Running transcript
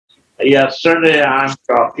Yesterday I'm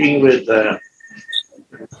talking with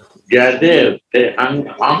Jadev, the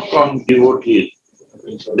Hong Kong devotees.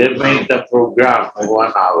 They make the program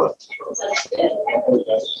 1 hour.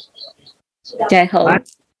 Jai Ho.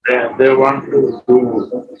 They want to do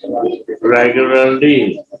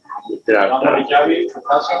regularly.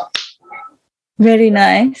 Very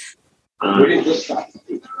nice.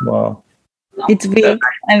 Wow. It's big.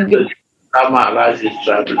 I'm big. Maharaj is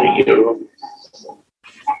traveling Europe.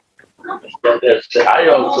 So they say, I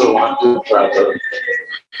also want to travel.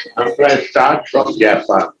 After I start from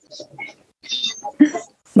Japan.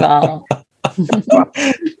 Wow.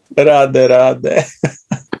 Radhe, radhe.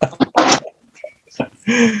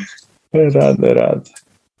 Radhe, radhe.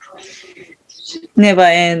 Never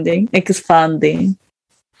ending, expanding.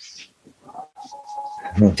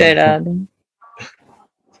 Jai Radha.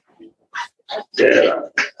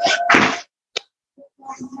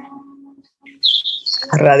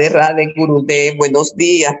 Radhe, radhe, Gurudev. Buenos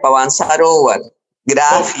días, Pavansarovar.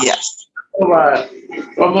 Gracias.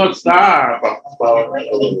 ¿Cómo está?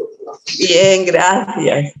 Bien,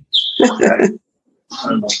 gracias.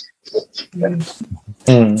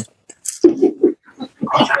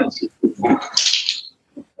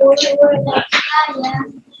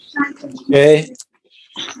 Okay.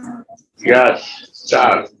 Yes,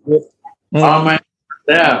 start. How many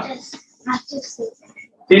there?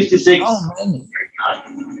 56. How many?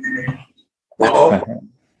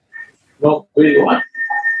 No, we want.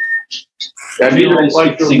 Can you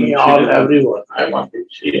invite to me all, everyone? I want to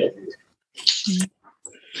see everyone.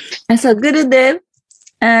 So, Gurudev,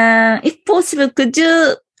 if possible, could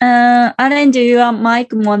you arrange your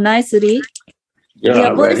mic more nicely?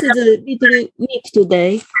 Your voice is a little weak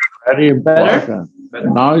today. Very important.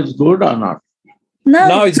 Now it's good or not?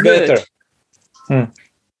 Now it's better.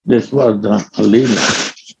 This was the limit.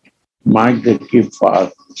 Mic they keep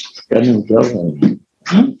fast. Can you tell me?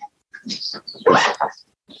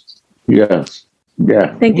 Yes.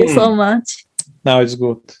 Yeah. Thank you so much. Now it's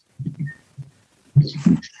good.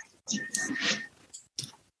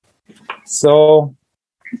 So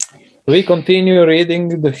we continue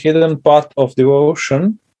reading the hidden path of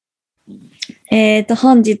devotion.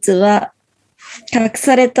 本日は隠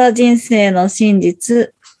された人生の真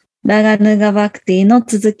実、ラガヌガバクティの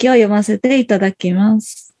続きを読ませていただきま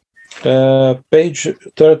す。Page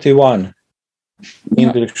 31,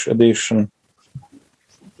 English edition.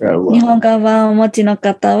 日本語版をお持ちの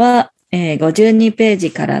方は、52ペー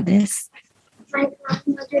ジからです。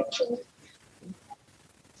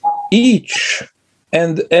Each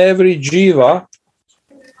and every jiva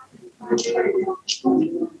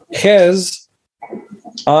has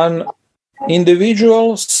an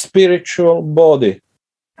individual spiritual body.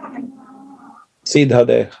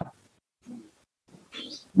 Siddhadeha.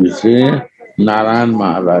 You see, Narayan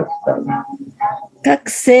Maharaj. 各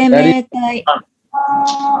生命体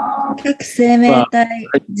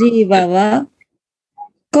ジーバは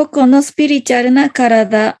個々のスピリチュアルな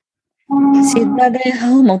体、シッダデー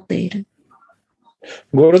ハを持っている。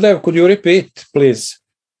Gurudev, could you repeat, please?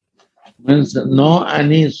 Means no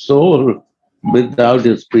any soul without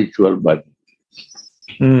a spiritual body.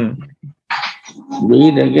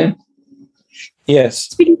 Read again. Yes.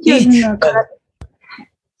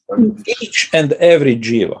 Each and every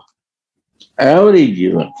jiva. Every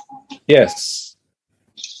jiva. Yes.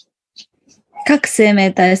 各生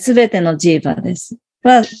命体すべてのジーバです。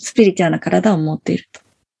はスピリチュアルな体を持っていると。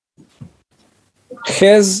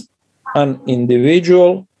Has an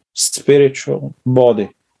individual spiritual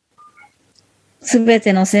body. すべ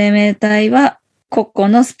ての生命体は個々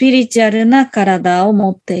のスピリチュアルな体を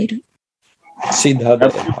持っている。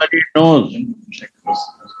Siddhadeha. Everybody knows.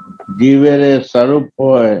 Jivere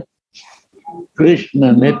Sarupoe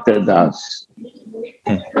Krishna Nityadas.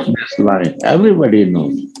 This line. Everybody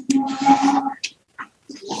knows.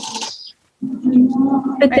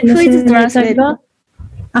 Who is translator?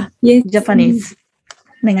 Japanese.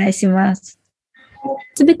 お願いします。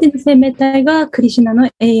すべての生命体がクリシュナの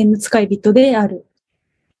永遠の使い人である。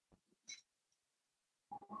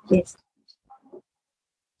です。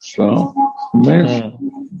So, means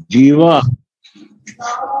Jiva,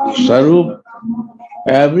 Sarup,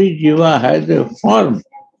 every Jiva has a form.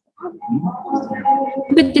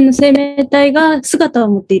 すべての生命体が姿を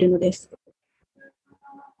持っているのです。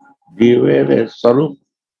Jiva is Sarup.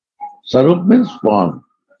 Sarup means form.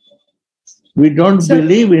 We don't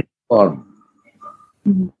believe in form.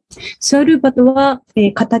 サルーパとは、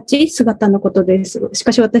形、姿のことです。し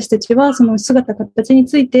かし私たちはその姿、形に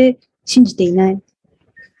ついて信じていない。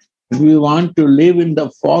We want to live in the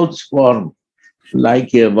false form,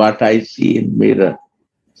 like what I see in mirror.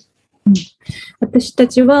 私た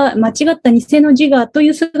ちは間違った偽の自我とい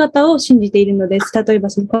う姿を信じているのです。例えば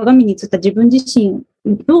その鏡に映った自分自身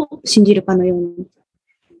を信じるかのように。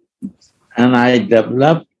And I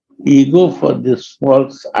develop ego for this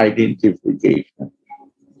false identification.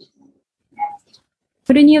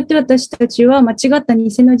 それによって私たちは間違った偽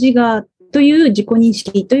の自我という自己認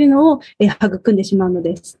識というのを育んでしまうの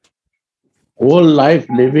です。Whole life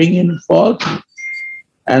living in false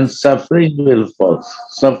and suffering will false.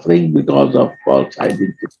 Suffering because of false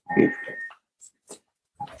identification.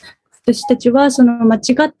 私たちはその間違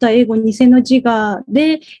ったエゴ、偽の自我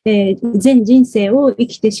で、全人生を生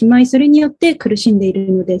きてしまい、それによって苦しんでい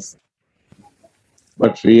るのです。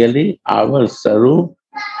But really, our Sarup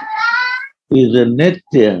is a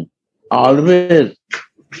Nitya, always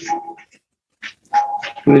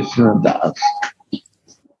Krishna Das.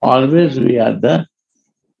 Always we are the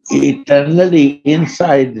eternally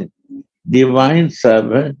inside divine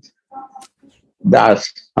servant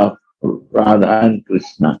Das of Radha and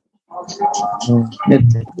Krishna.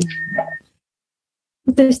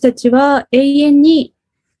 私たちは永遠に、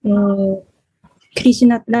クリシュ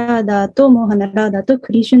ナ・ラーダーとモーハナ・ラーダーと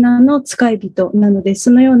クリシュナの使い人なので、そ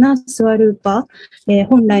のようなスワルーパ、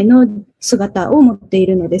本来の姿を持ってい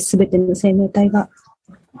るのです、すべての生命体が。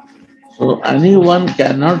So anyone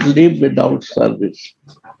cannot live without service.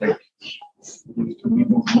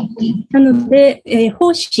 なので、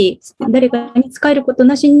奉仕、誰かに仕えること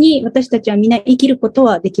なしに私たちは皆生きること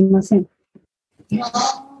はできません。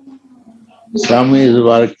Some is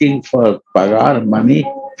working for pagar money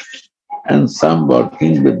and some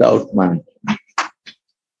working without money.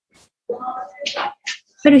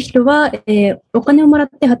 ある人は、お金をもらっ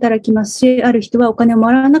て働きますし、ある人はお金を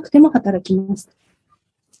もらわなくても働きます。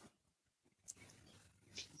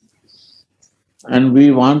And we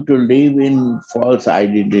want to live in false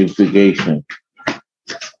identification.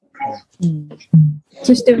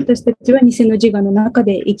 そして私たちは偽の自我の中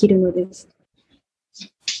で生きるのです。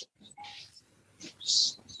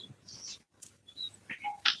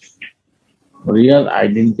Real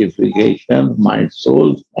identification, my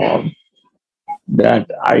soul form, that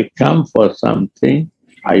I come for something,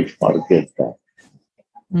 I forget that.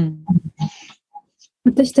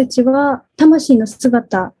 私たちは魂の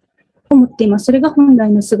姿を持っています。それが本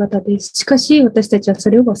来の姿です。しかし私たちはそ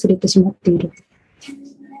れを忘れてしまっている。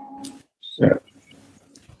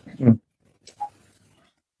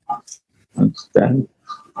Understand?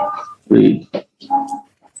 Please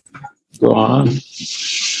go on.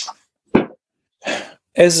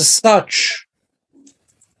 As such,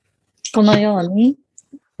 このように、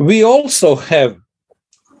we also have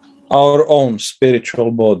our own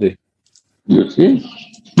spiritual body. You see?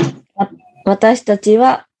 私たち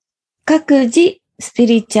は各自スピ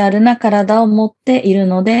リチュアルな体を持っている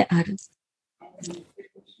のである。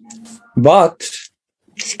But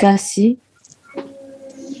しかし、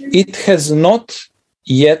it has not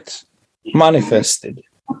yet manifested.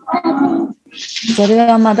 それ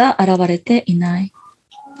はまだ現れていない。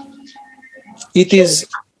It is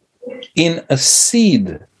in a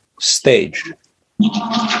seed stage.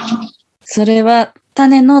 それは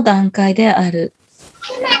種の段階である。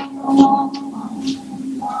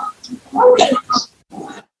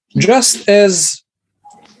Just as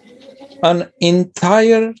an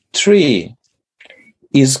entire tree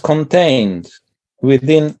is contained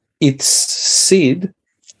within its seed,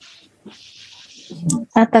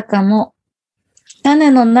 あたかも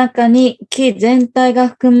種の中に木全体が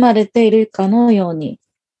含まれているかのように、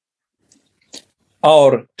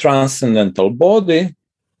our transcendental body,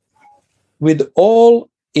 with all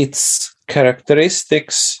its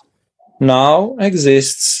characteristics, now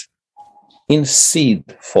exists in seed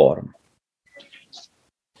form.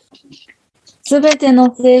 すべて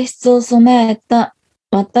の性質を備えた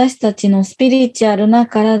私たちのスピリチュアルな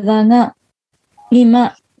体が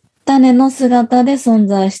今、種の姿で存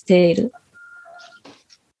在している。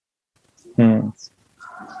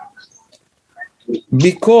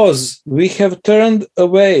Because we have turned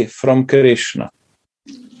away from Krishna.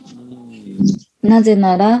 なぜ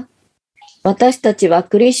なら、私たちは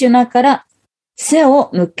クリシュナから背を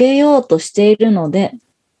向けようとしているので、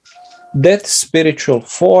That spiritual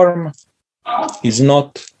form is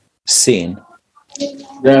not seen.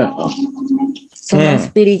 Yeah. その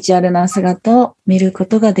スピリチュアルな姿を見るこ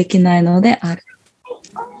とができないのである。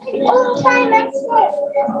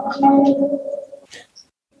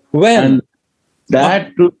When And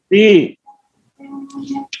that to see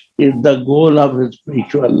is the goal of his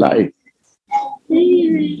spiritual life.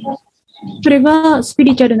 それがスピ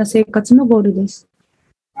リチュアルな生活のゴールです。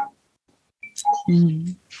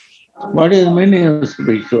What is meaning of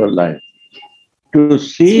spiritual life? To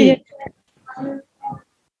see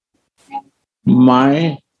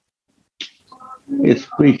my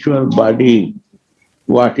spiritual body,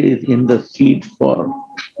 what is in the seed form.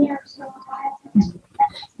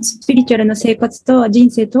 スピリチュアルな生活とは人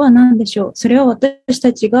生とは何でしょう。それは私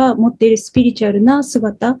たちが持っているスピリチュアルな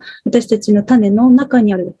姿、私たちの種の中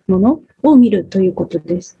にあるものを見るということ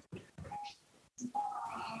です。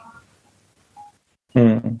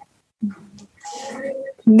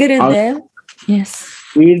Gurudev, yes.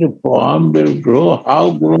 Seed form will grow.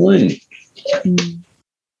 How growing?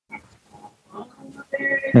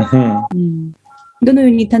 どのよう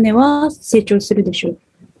に種は成長するでしょう。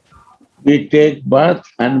We take birth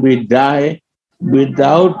and we die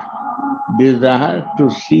without desire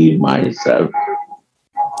to see myself.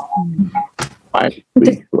 My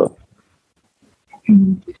spiritual.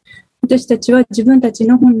 私たちは自分たち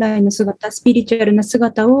の本来の姿、スピリチュアルな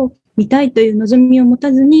姿を見たいという望みを持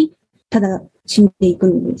たずに、ただ死んでいく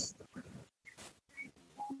のです。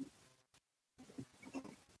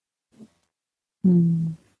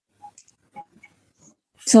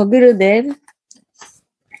So, Gurudev,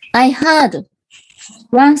 I heard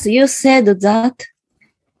once you said that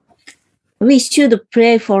we should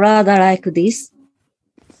pray for Radha like this.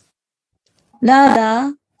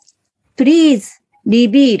 Radha, please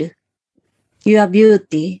reveal your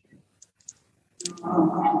beauty.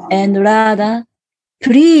 And Radha,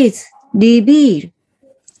 please reveal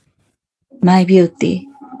my beauty.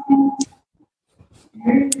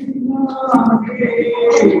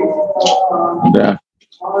 Yeah.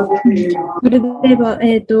 グルデバ、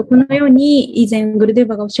このように以前グルデ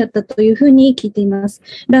バがおっしゃったというふうに聞いています。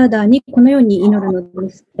ラーダーにこのように祈るの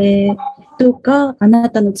です。どうかあな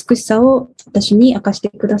たの美しさを私に明かして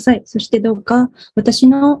ください。そしてどうか私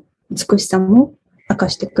の美しさも明か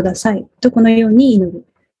してください。とこのように祈る。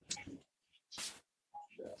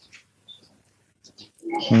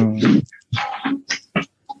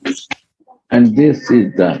And this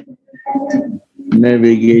is the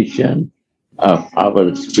navigation of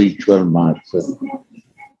our spiritual master.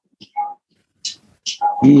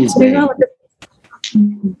 He is そ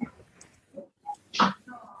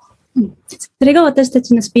れが私た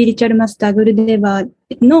ちのスピリチュアルマスターグルデーバー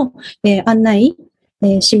の、案内、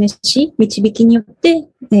示し、導きによって、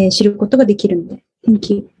知ることができるので。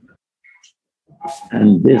Thank you.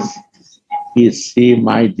 And this is see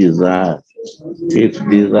my desire. If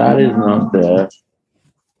desire is not there,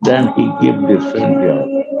 then he gives different job.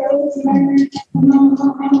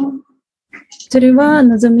 それは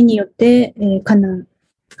望みによって、叶う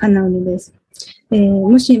のです。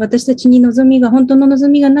もし私たちに本当の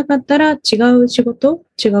望みがなかったら違う仕事、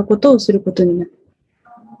違うことをすることになる。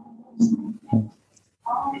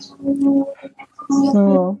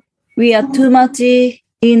So, we are too much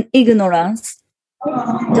in ignorance.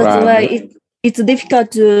 That's why it's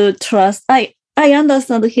difficult to trust. I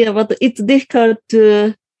understand here, but it's difficult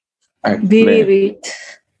to believe it.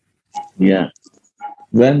 Yeah.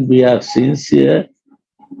 When we are sincere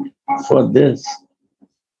for this,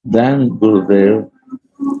 then Gurudev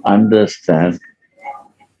understands.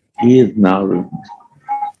 He is now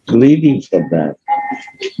pleading for that.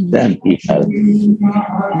 Then he helps.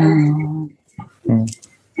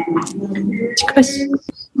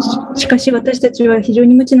 しかし私たちは非常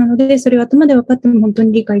に無知なので、それを頭で分かっても本当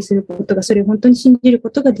に理解することが、それを本当に信じるこ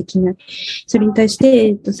とができない。それに対し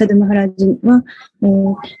て、サドゥマハラジは、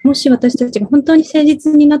もし私たちが本当に誠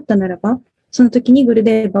実になったならば、その時にグル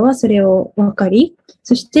デーバはそれを分かり、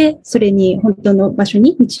そしてそれに本当の場所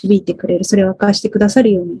に導いてくれる、それを明かしてくださ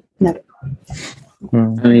るようになる。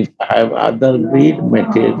And if I have other greed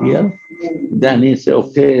material, then he says,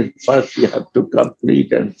 okay, first you have to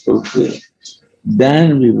complete and fulfill.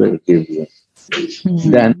 Then we will give you.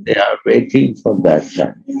 Then they are waiting for that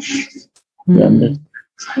time.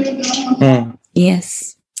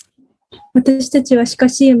 Yes. 私たちはしか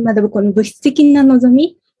し、まだこの物質的な望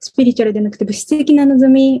み、スピリチュアルでなくて物質的な望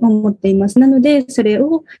みを持っています。なので、それ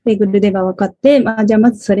をグルデバは分かって、じゃあ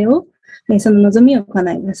まずそれを、その望みを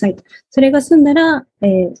叶えなさいと。それが済んだら、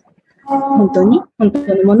本当の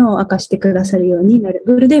ものを明かしてくださるようになる。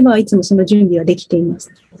グルデバはいつもその準備はできていま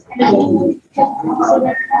す。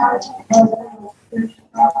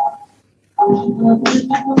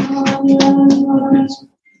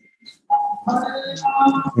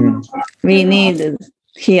We need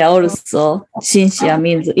here also sincere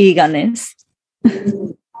means eagerness. こ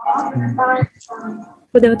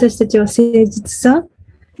こで私たちは誠実さ、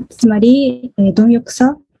つまり、貪欲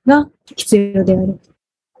さが必要である。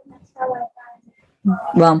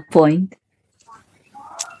One point.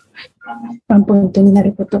 ワンポイントにな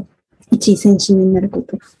ること。一位先進になるこ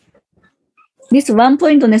と。This one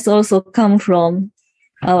pointness also come from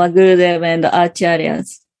our Gurudev and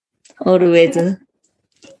Acharyas always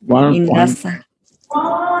One in point rasa.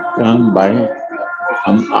 come by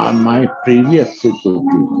on my previous security,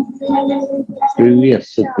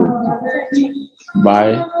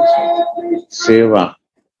 by seva,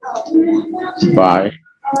 by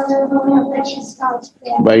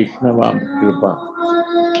Vaishnava Kripa,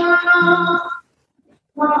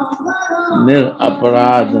 nir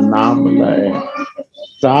aparad naam laye,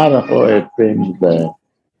 tar hoye prem daye.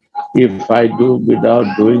 If I do without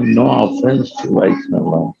doing no offense to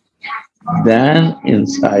Vaishnava, then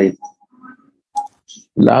inside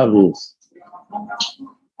love is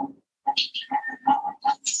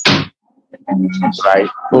right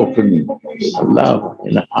opening, love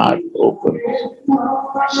in the heart open.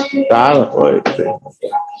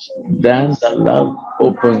 Then the love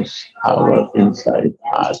opens our inside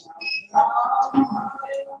heart.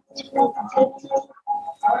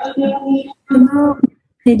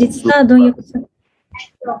 誠実さ、貪欲さ。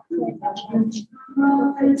誠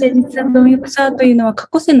実さ、貪欲さというのは過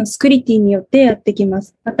去世のスクリティによってやってきま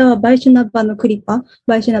す。またはバイシュナバのクリパ、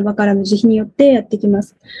バイシュナバからの慈悲によってやってきま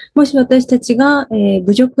す。もし私たちが、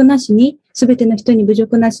侮辱なしに、すべての人に侮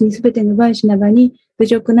辱なしに、すべてのバイシュナバに侮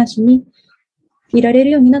辱なしにいられ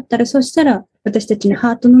るようになったら、そしたら私たちの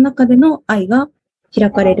ハートの中での愛が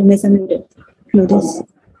開かれる、目覚めるのです。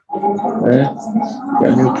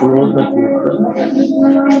Can you close the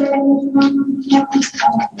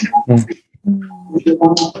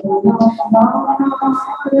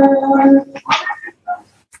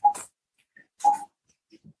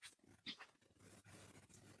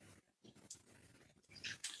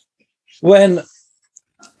When,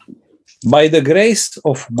 by the grace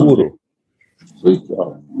of Guru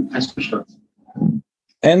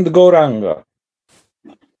and Gauranga,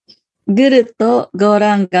 グルとゴー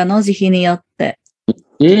ランガの慈悲によって、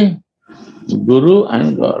Guru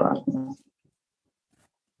and Gauranga.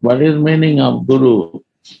 What is meaning of Guru?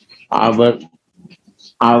 Our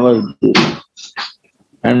Guru.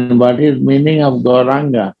 And what is meaning of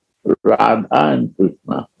Gauranga? Radha and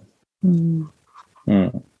Krishna. Mm.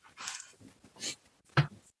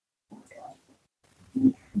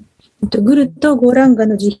 グルとゴーランガ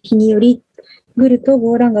の慈悲により、グルと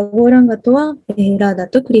ゴーランガとは、ラーダ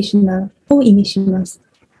とクリシュナを意味します。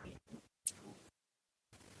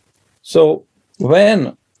So,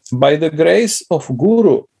 when, by the grace of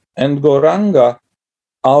Guru and Gauranga,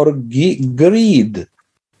 our greed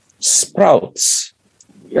sprouts.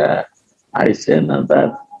 Yeah, I say now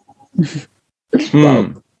that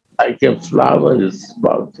sprout, like a flower is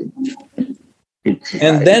sprouting.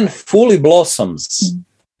 And then fully blossoms.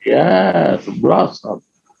 Yes, blossom.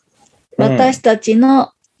 私たち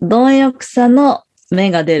の貪欲さの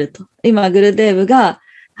芽が出ると。今、グルデーブが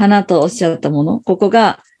花とおっしゃったもの、ここ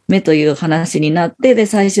が芽という話になって、で、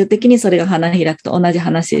最終的にそれが花開くと同じ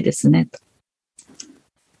話ですね。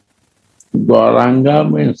Gauranga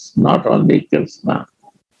means not only Krishna.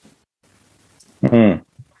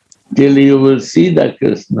 Till you will see the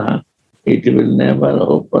Krishna, it will never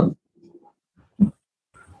open.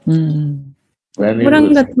 When you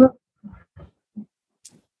will see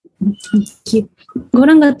ゴー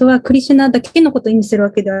ランガとはクリシュナだけのことを意味する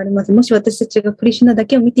わけではありません。もし私たちがクリシュナだ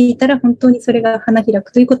けを見ていたら、本当にそれが花開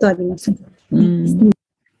くということはありません。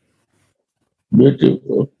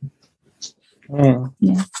Beautiful.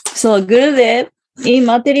 So, Gurudev, in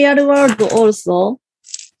material world also,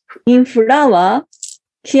 in flower,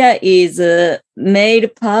 here is male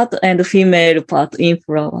part and female part in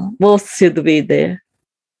flower. Both should be there.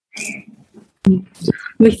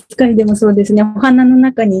 物質界でもそうですね。お花の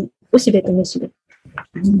中におしべとめしべ。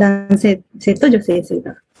男性性と女性性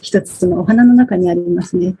が一つのお花の中にありま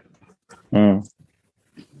すね。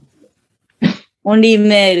Only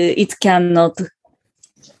male, it cannot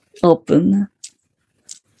open.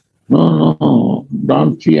 No,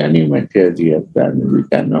 don't see any material, then we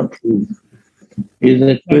cannot see. Is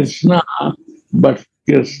a Krishna, but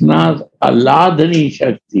Krishna's Aladhani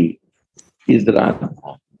Shakti is Radha.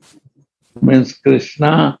 Means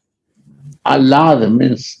Krishna, Alad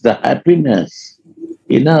means the happiness,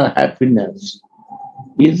 inner happiness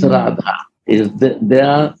is Radha. They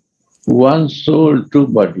are one soul, two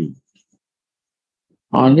body.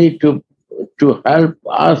 Only to help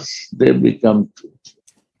us, they become two.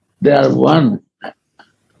 They are one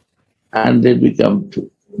and they become two.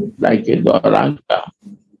 Like a Gauranga,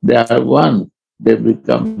 they are one, they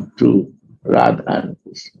become two, Radha and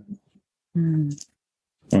Krishna.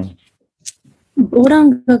 ゴーラ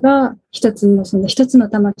ンガが一つの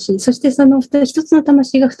魂、そしてその一つの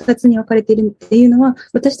魂が二つに分かれているっていうのは、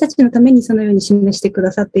私たちのためにそのように示してく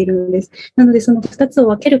ださっているのです。なので、その二つを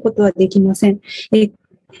分けることはできません。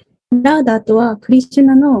ラーダーとはクリシュ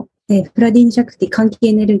ナの、プラディンシャクティ、歓喜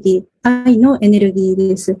エネルギー、愛のエネルギー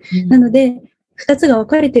です。なので、二つが分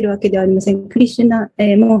かれているわけではありません。クリシュナ、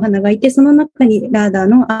モーハナがいて、その中にラーダー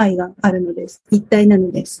の愛があるのです。一体なの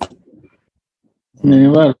です。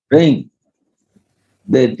Never bring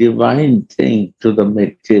the divine thing to the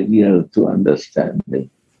material to understanding.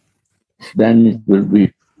 Then it will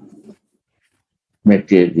be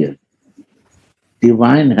material.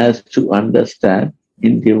 Divine has to understand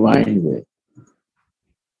in divine way.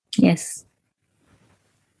 Yes.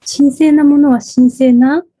 神聖なものは神聖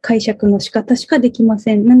な解釈の仕方しかできま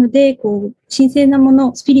せん。なので、神聖なも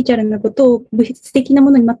の、スピリチュアルなことを物質的な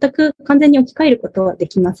ものに全く完全に置き換えることはで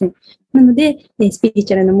きません。なので、スピリ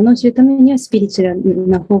チュアルなものを知るためには、スピリチュアル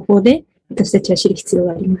な方法で私たちは知る必要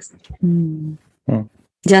があります。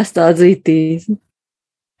Just as it is.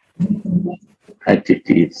 As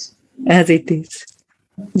it is. As it is.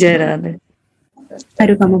 じゃあラーダ。あ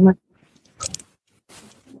るがまま。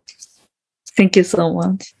Thank you so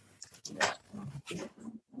much.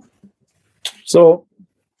 So,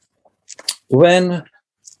 when,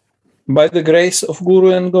 by the grace of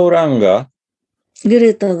Guru and Gauranga, グ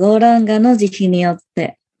ルとゴーランガの慈悲によっ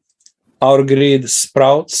て、our greed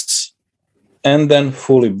sprouts and then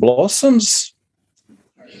fully blossoms,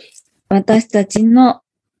 私たちの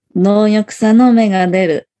貪欲さの芽が出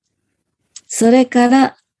る。それか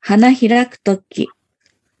ら花開くとき、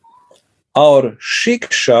our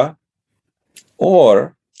shiksha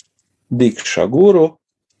or Diksha Guru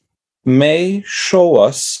may show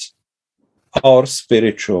us our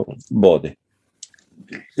spiritual body.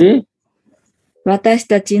 See? 私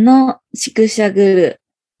たちのシクシャグル、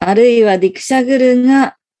あるいはディクシャグル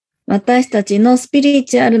が私たちのスピリ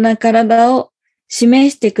チュアルな体を示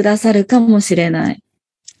してくださるかもしれない。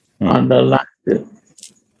Underline it.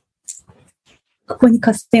 ここに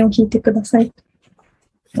合点を引いてください。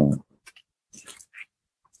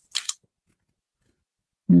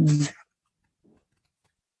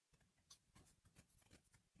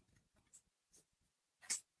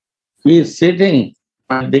He is sitting,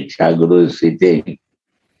 my Diksha Guru is sitting,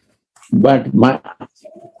 but my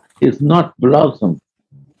is not blossom,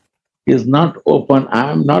 is not open.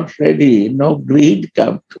 I am not ready, no greed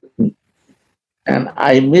come to me. And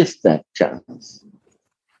I miss that chance.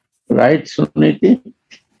 Right, Suniti?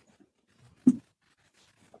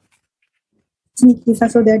 スニッキーさん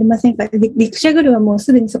そうでありませんか。リクシャグルはもう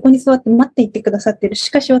すでにそこに座って待っていてくださっている。し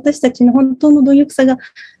かし私たちの本当の貪欲さが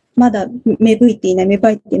まだ芽吹いていない、芽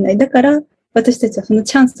生えていない。だから私たちはその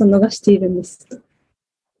チャンスを逃しているんです。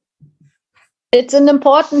It's an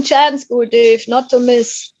important chance, Gurudev, not to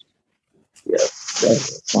miss. Yes.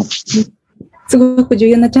 すごく重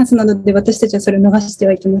要なチャンスなので私たちはそれを逃して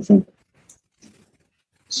はいけません。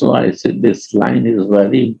So I said this line is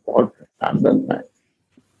very important. Underline.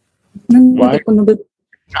 なのでこの部分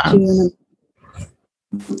重要なの。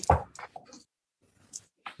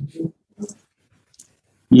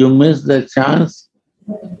You miss the chance,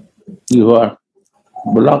 you are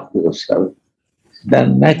blocked yourself.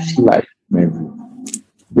 Then next life maybe.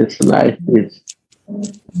 This life is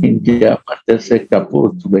India, but they say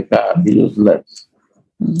kaput because useless.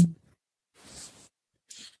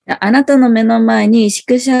 あなたの目の前にシ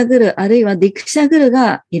クシャグルあるいはディクシャグル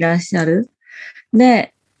がいらっしゃる。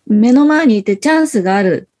で、目の前にいてチャンスがあ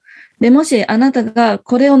る。で、もしあなたが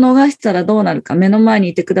これを逃したらどうなるか、目の前に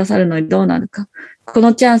いてくださるのにどうなるか。こ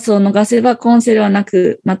のチャンスを逃せば今世ではな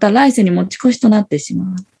く、また来世に持ち越しとなってし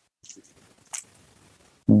ま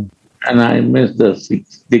う。And I miss the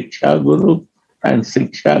Diksha Guru and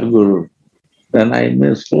Siksha Guru. Then I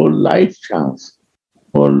miss whole life chance.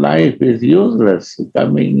 Whole life is useless.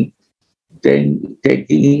 Coming, taking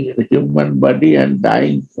a human body and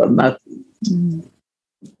dying for nothing.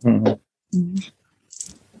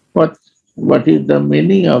 What is the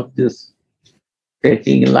meaning of this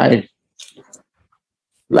taking life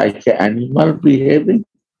like an animal behaving,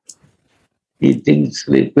 eating,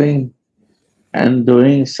 sleeping, and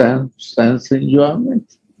doing sense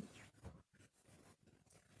enjoyment?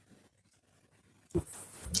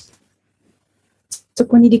 そ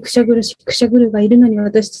こにリクシャグル、シクシャグルがいるのに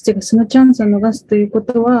私たちがそのチャンスを逃すというこ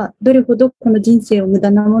とは、どれほどこの人生を無駄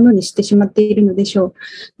なものにしてしまっているのでしょ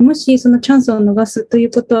う。もしそのチャンスを逃すという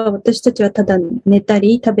ことは、私たちはただ寝た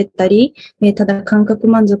り食べたり、ただ感覚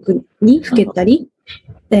満足にふけたり、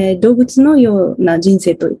動物のような人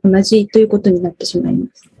生と同じということになってしまいま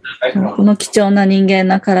す。この貴重な人間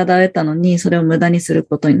な体を得たのに、それを無駄にする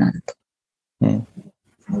ことになると。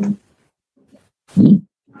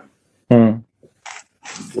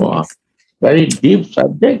Wow. Very deep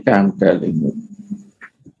subject, I'm telling you.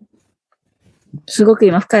 すごく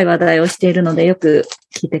今深い話題をしているのでよく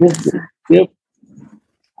聞いてください。If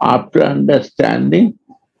after understanding,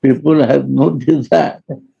 people have no desire,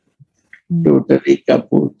 totally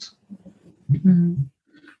kaput.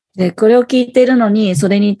 で、これを聞いているのに、そ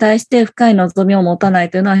れに対して深い望みを持たない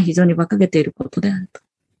というのは非常に馬鹿げていることであると。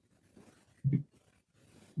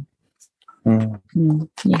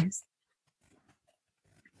Yes.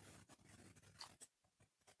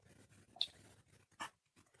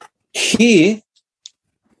 He,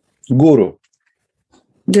 Guru,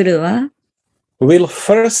 グルは、will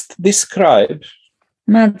first describe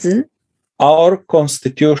まず、 our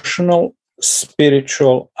constitutional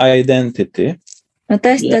spiritual identity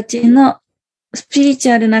私たちのスピリチ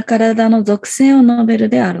ュアルな体の属性を述べる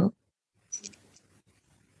であろ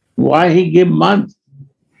う。Why he give month?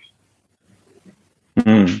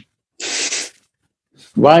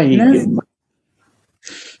 Why he give month?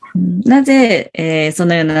 なぜ、そ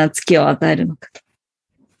のような月を与えるのか。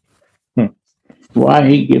Why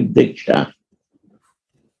he give diksha?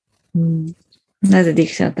 なぜディ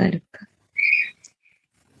クシャを与えるか。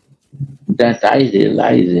That I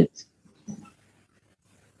realize it.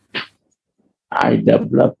 I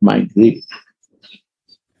develop my grip.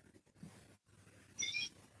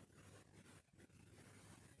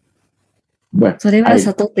 But それは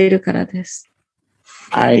悟っているからです。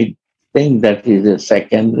I think that is a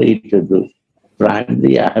secondary to do.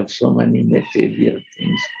 Primarily, I have so many material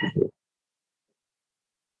things to do.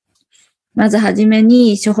 まずはじめ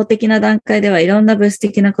に初歩的な段階ではいろんな物質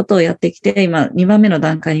的なことをやってきて、今2番目の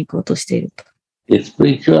段階に行こうとしていると。The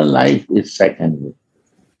spiritual life is secondary.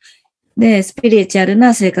 で、スピリチュアル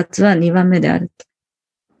な生活は2番目である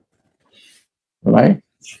と。Right?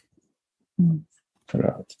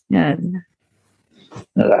 いや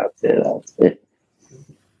Radha.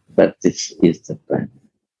 But this is the primary.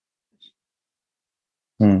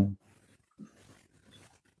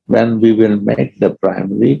 When we will make the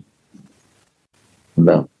primary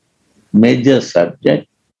the major subject,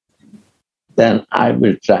 then I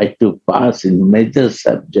will try to pass in major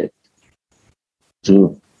subject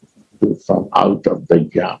to from out of the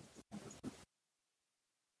jam,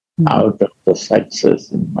 out of the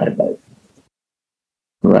success in my life.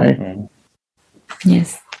 Right?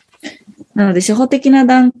 Yes. なので、初歩的な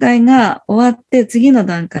段階が終わって次の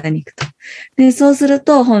段階に行くと。で、そうする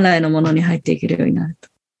と本来のものに入っていけるようになると。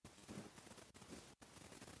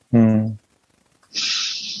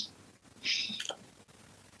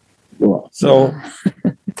So,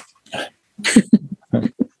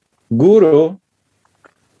 Guru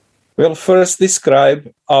will first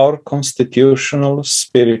describe our constitutional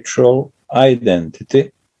spiritual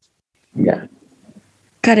identity. Yeah.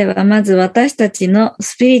 彼はまず私たちの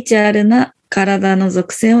スピリチュアルな体の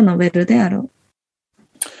属性を述べるであろ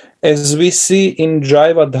う。As we see in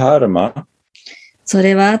Jaiva Dharma, そ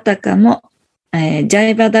れはあたかも、ジャ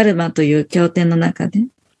イバダルマという経典の中で、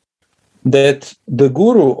that the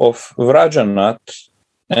Guru of Vrajanath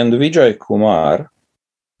and Vijay Kumar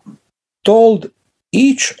told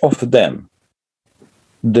each of them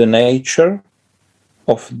the nature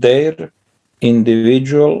of their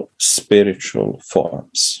individual spiritual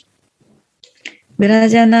forms. ブラ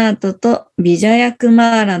ジャナートとビジャヤク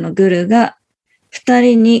マーラのグルが二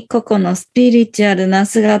人に個々のスピリチュアルな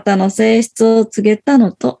姿の性質を告げた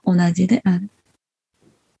のと同じである。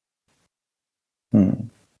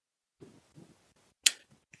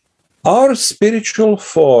Our spiritual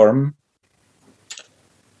form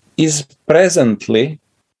is presently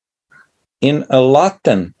in a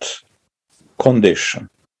latent condition.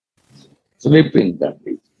 Sleeping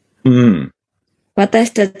condition.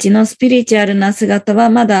 私たちのスピリチュアルな姿は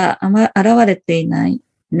まだ現れていない、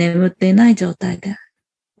眠っていない状態である。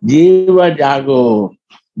Jiva jago,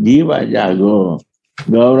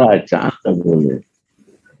 Gaura Chanta bole.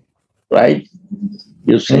 Right?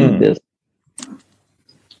 You sing this.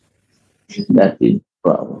 That is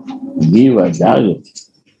problem. Jiva jago.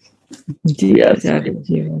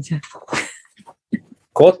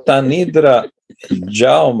 Kota nidra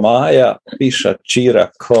džao maja piša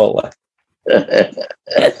čira kole.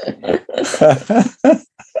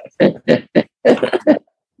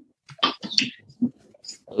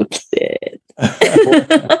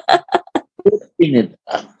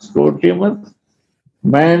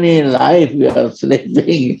 Many life you are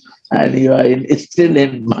sleeping and you are still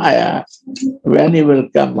in Maya. When you will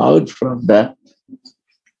come out from the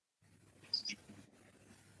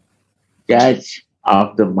catch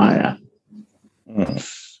of the Maya,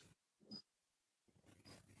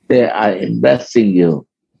 they are investing you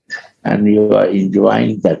and you are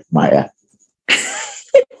enjoying that Maya.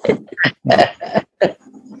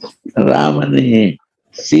 Ramani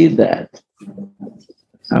see that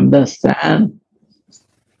Understand?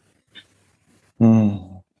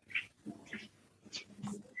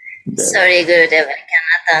 Sorry, Gurudev, I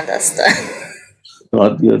cannot understand.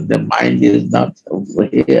 Because the mind is not over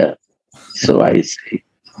here. So I say,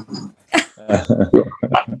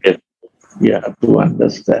 you have to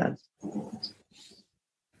understand.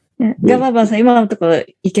 ガババンさん、今のところ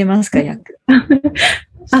いけますか、訳。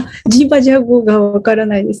ジーバジャゴがわから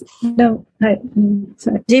ないです。はい。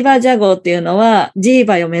ジーバジャゴっていうのは、ジー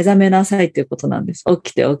バよ目覚めなさいということなんです。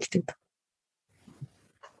起きて起きてと。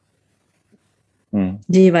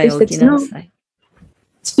ジーバよ起きなさい。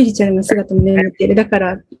スピリチュアルな姿も眠っている。だか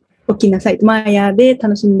ら起きなさい。マーヤで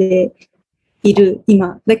楽しんでいる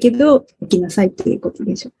今だけど起きなさいということ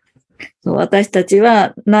でしょう。私たち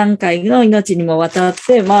は何回の命にもわたっ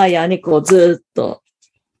てマーヤにこうずっと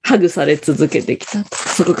ハグされ続けてきたと。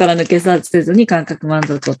そこから抜け出せずに感覚満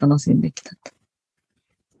足を楽しんできたと。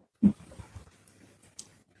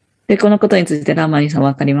で、このことについてラーマニーさん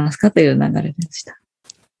わかりますかという流れでした。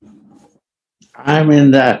I'm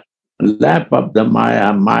in the lap of the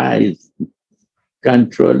Maya. Maya is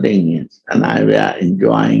controlling it, and I am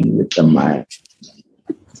enjoying with the Maya.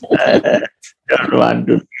 I don't want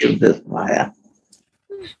to leave this Maya.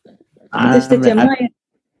 私たちは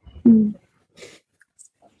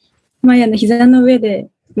マヤの膝の上で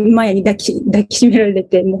マヤに抱きしめられ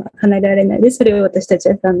てもう離れられないで、それを私たち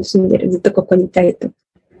は楽しんでる。ずっとここにいたいと。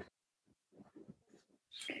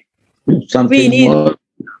Something more,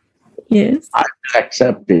 yes. I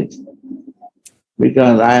accept it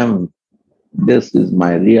because this is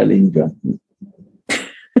my real enjoyment.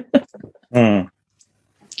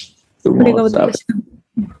 これが私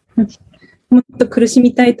もっと苦し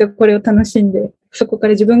みたいとこれを楽しんで、そこか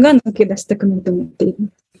ら自分が抜け出したくないと思ってい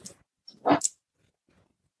る。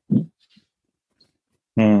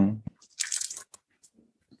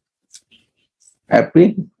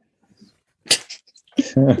Happy?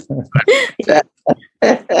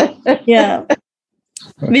 Yeah.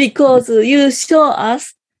 Because you show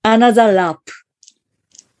us another lap.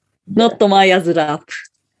 Not Maya's lap.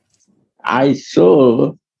 I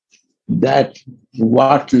saw that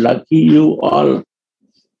what lucky you all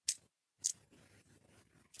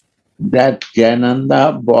that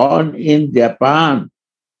Jananda born in Japan,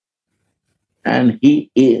 and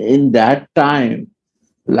he in that time,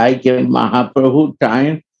 like a Mahaprabhu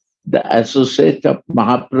time, the associate of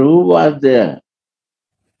Mahaprabhu was there.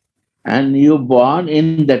 And you born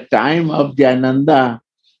in the time of Jananda,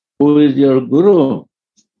 who is your guru,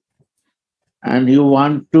 and you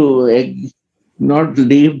want to not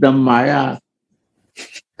leave the Maya,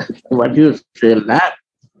 what you say, lap,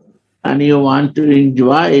 and you want to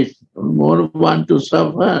enjoy it, more want to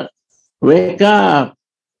suffer. Wake up.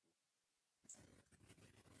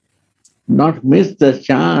 Not miss the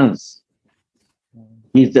chance.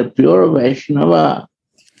 He's a pure Vaishnava.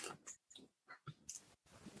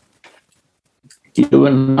 You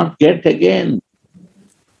will not get again.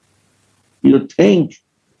 You think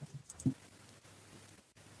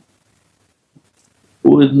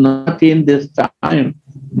who is not in this time,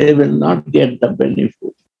 they will not get the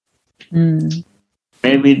benefit.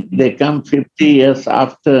 Maybe they come 50 years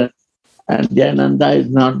after and Jananda is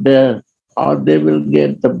not there, or they will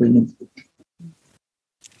get the benefit.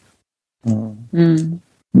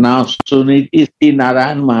 Now Suniti see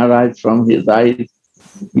Narayan Maharaj from his eyes,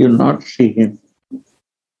 you not see him.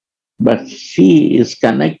 But she is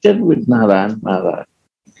connected with Narayan Maharaj.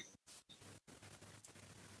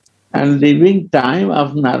 And living time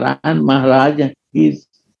of Narayan Maharaj,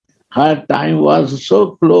 her time was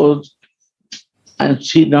so close and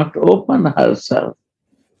she not opened herself.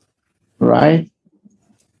 Right?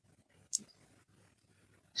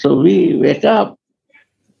 So we wake up.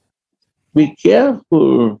 Be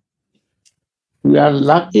careful. We are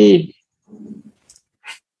lucky.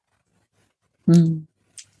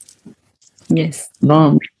 Yes.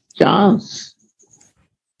 No chance.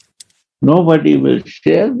 Nobody will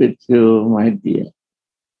share with you, my dear.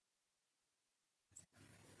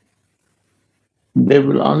 They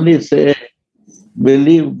will only say,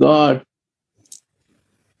 believe God,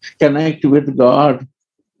 connect with God,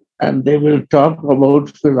 and they will talk about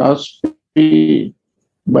philosophy,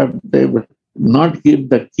 but they will not give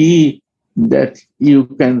the key that you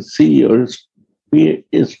can see your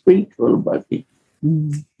spiritual body.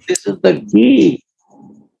 This is the key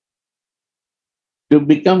to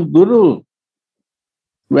become guru.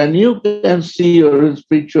 When you can see your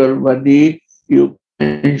spiritual body, you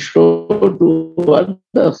can show to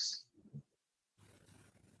others.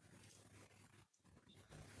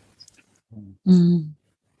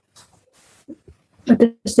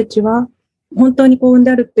 私たちは本当に幸運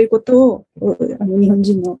であるということを日本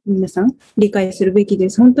人の皆さん理解するべきで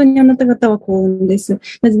す。本当にあなた方は幸運です。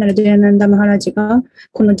なぜならジャヤナンダ・マハラジが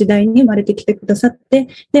この時代に生まれてきてくださって、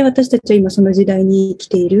で、私たちは今その時代に生き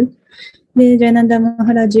ている。で、ジャヤナンダ・マ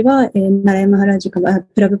ハラジは、ナラヤ・マハラジが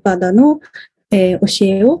プラブパーダの、教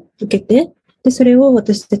えを受けて、で、それを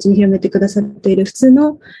私たちに広めてくださっている普通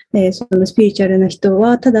の、そのスピリチュアルな人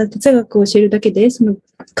は、ただ哲学を教えるだけで、その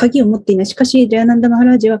鍵を持っていない。しかし、ジャヤナンダ・マハ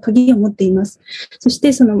ラージは鍵を持っています。そし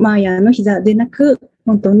て、そのマーヤの膝でなく、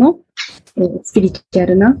本当の、スピリチュア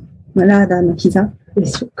ルな、ラーダーの膝で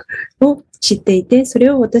しょうか、を知っていて、そ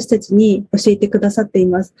れを私たちに教えてくださってい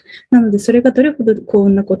ます。なので、それがどれほど幸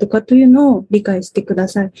運なことかというのを理解してくだ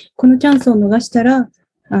さい。このチャンスを逃したら、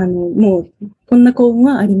もう、こんな幸運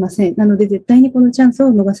はありません。なので、絶対にこのチャンス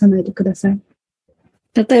を逃さないでください。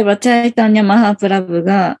例えば、チャイタニャ・マハプラブ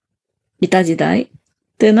がいた時代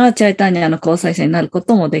というのは、チャイタニャの交際者になるこ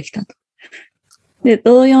ともできたと。で、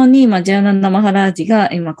同様に、ジャヤナンダ・マハラージ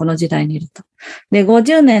が今この時代にいると。で、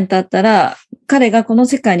50年経ったら、彼がこの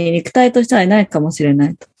世界に肉体としてはいないかもしれな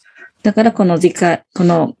いと。だから、このチャ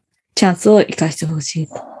ンスを生かしてほしい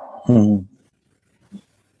と。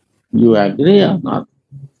You agree or not?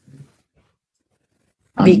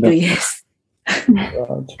 Big yes.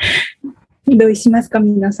 同意しますか、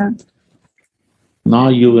皆さん。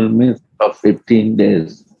Now you will miss for 15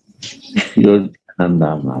 days your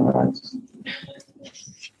Nanda Maharaj.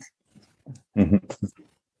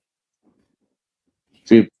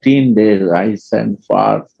 15 days I sent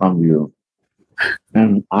far from you.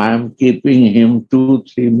 And I am keeping him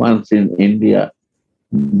 2-3 months in India.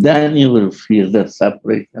 Then you will feel the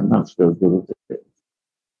separation of your Gurudev.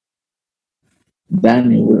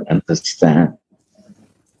 Then you will understand.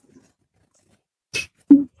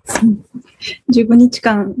 15日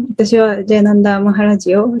間、私はジャヤナンダ・マハラ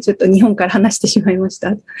ジをちょっと日本から離してしまいまし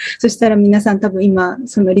た。そしたら皆さん多分今、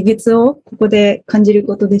その離別をここで感じる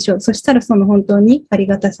ことでしょう。そしたらその本当にあり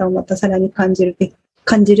がたさをまたさらに感じる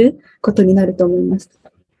ことになると思います。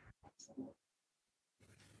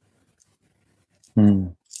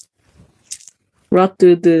What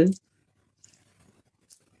to do?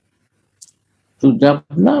 To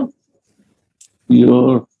develop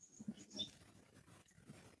your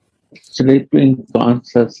sleeping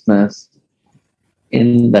consciousness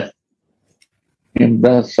in the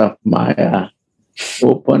embrace of Maya,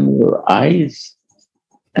 open your eyes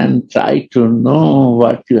and try to know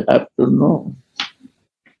what you have to know.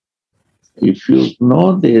 If you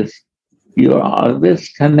know this, you are always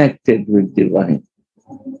connected with divine.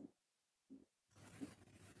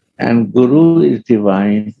 And Guru is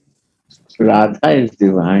divine, Radha is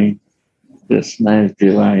divine, Krishna is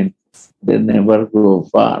divine. They never go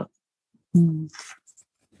far.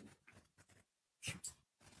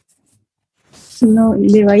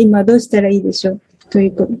 では今どうしたらいいでしょうとい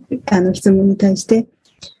う質問に対して、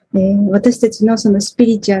私たちのそのスピ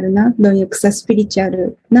リチュアルな、貪欲さスピリチュア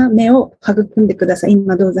ルな目を育んでください。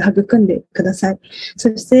今どうぞ育んでください。そ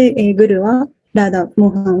して、グルは、ラーダ、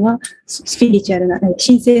モーハンはスピリチュアルな、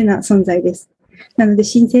神聖な存在です。なので、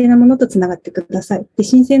神聖なものとつながってください。で、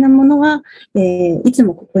神聖なものは、いつ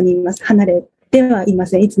もここにいます。離れてはいま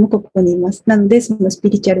せん。いつもここにいます。なので、そのスピ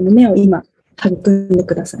リチュアルの目を今、育んで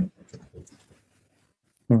ください。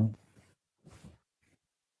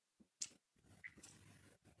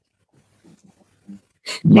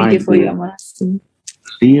Thank you for your mercy.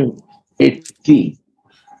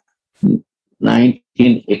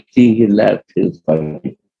 1980, he left his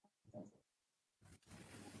body.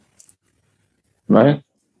 Right?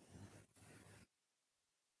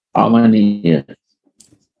 How many years?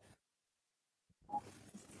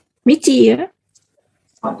 Which year?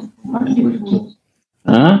 Huh?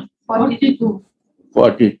 42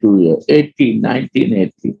 years.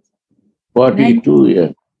 1980. 42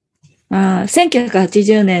 years.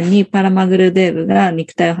 1980年にパラマグルデーブが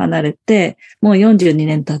肉体を離れて、もう42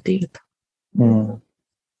年経っていると。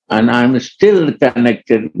And I'm still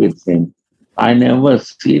connected with him. I never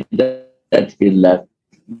see that he left.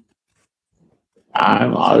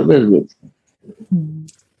 I'm always with him.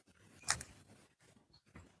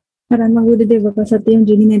 パラマグルデーブが去って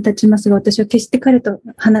42年経ちますが、私は決して彼と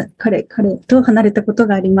離れたこと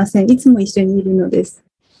がありません。いつも一緒にいるのです。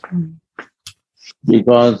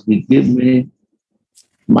Because he gave me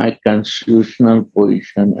my constitutional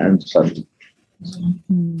position and service.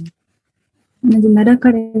 なぜなら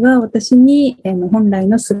彼が私に本来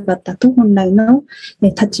の姿と本来の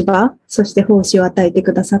立場、そして奉仕を与えて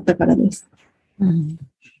くださったからです。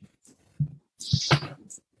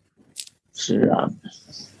シラー。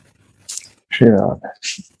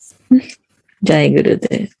ジャイグル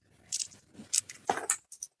で。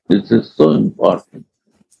This is so important.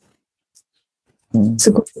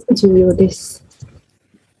 すごく重要です。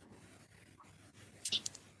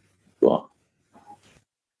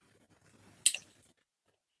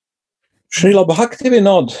Srila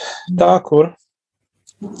Bhaktivinoda Thakur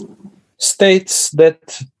states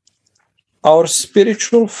that our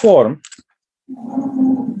spiritual form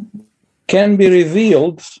can be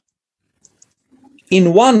revealed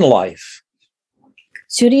in one life.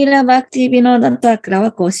 シュリーラ・バクティ・ビノーダ・タークラ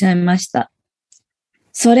はこうおっしゃいました。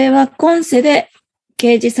それは今世で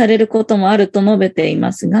掲示されることもあると述べてい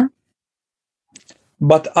ますが、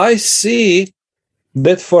But I see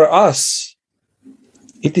that for us,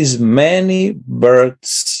 it is many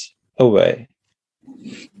births away.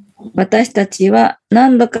 私たちは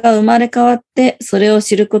何度か生まれ変わってそれを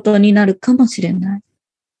知ることになるかもしれない。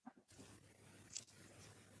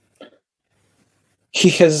He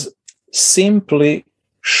has simply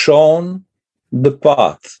shown the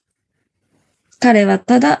path. 彼は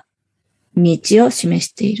ただ道を示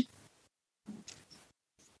している。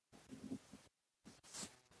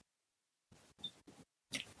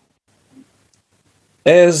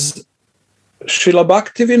As Srila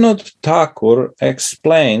Bhaktivinoda Thakur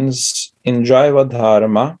explains in Jaiva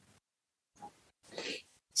Dharma,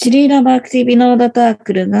 シリーラ・バクティ・ビノーダ・ター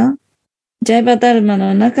クルがジャイバ・ダルマ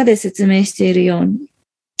の中で説明しているように、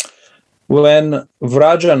when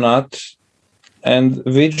Vrajanath and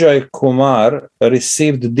Vijay Kumar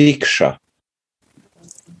received Diksha,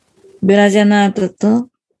 ブラジャナートと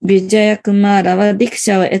ビジャヤ・クマーラはディク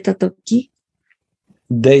シャを得たとき、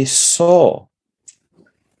they saw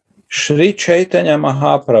Sri Chaitanya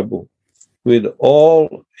Mahaprabhu with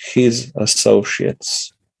all his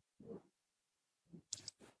associates.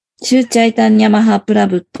 シュ・チャイタンニャ・マハプラ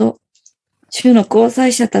ブと主の交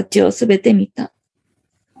際者たちをすべて見た。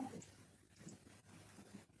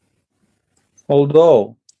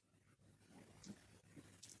Although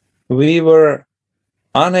we were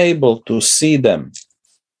unable to see them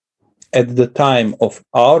at the time of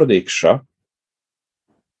our Diksha,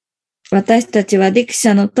 私たちはディクシ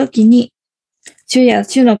ャの時に主や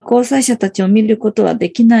主の交際者たちを見ることは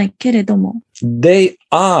できないけれども、they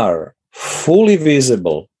are fully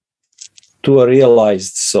visible to a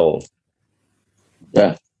realized soul.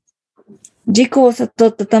 Yeah. 自己を悟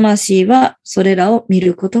った魂はそれらを見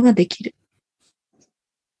ることができる。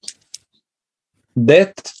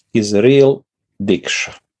That is real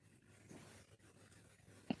Diksha.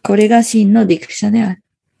 これが真のディクシャである。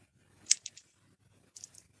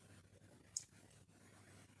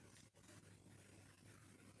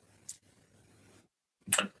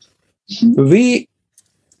I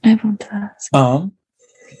want to ask.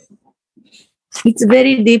 It's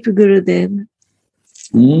very deep, Gurudev.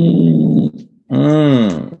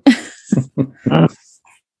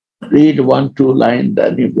 Read 1-2 lines,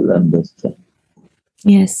 then you will understand.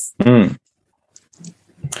 Yes.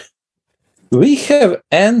 We have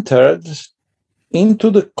entered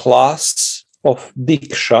into the class of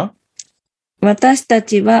Diksha. 私た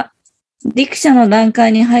ちはディクシャの段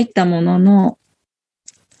階に入ったものの、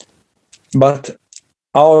But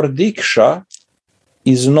our Diksha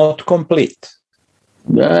is not complete.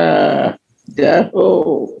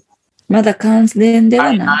まだ完全で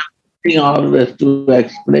はない。Always to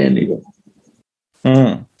explain you.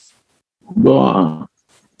 Go on.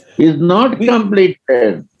 It's not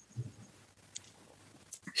completed.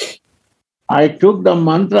 I took the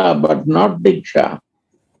mantra, but not Diksha.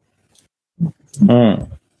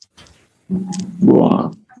 Go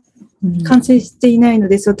on. 完成していないの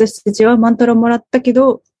です。私たちはマントラもらったけ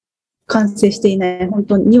ど、完成していない。本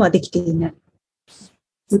当にはできていない。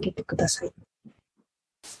続けてください。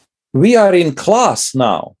We are in class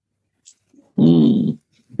now.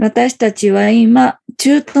 私たちは今、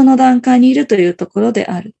中途の段階にいるというところで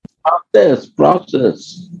ある。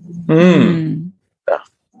Process.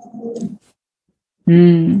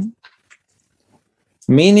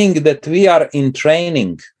 Meaning that we are in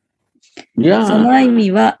training. その意味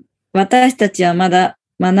は、私たちはまだ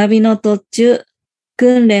学びの途中、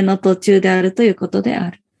訓練の途中であるということであ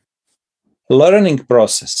る。Learning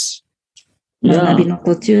process. 学びの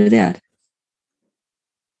途中である。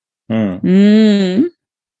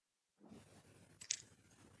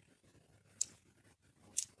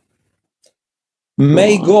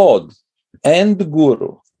May God and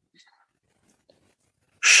Guru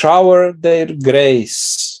shower their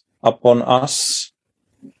grace upon us.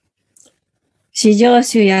 至上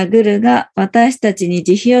主やグルが私たちに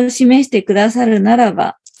慈悲を示してくださるなら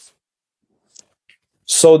ば、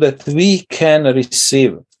so that we can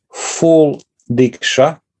receive full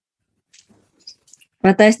Diksha.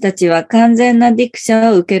 私たちは完全なディクシ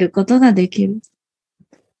ャを受けることができる。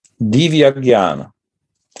Divya Jnana,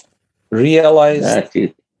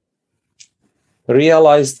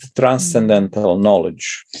 realized transcendental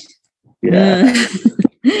knowledge. Yeah.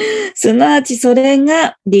 すなわちそれ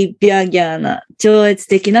がディビアギャーナ、超越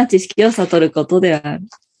的な知識を悟ることである。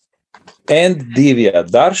And Divya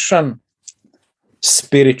Darshan,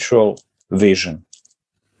 spiritual vision.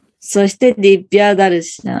 そしてディビアダル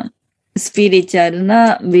シャン、スピリチュアル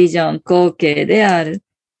なビジョン、光景である。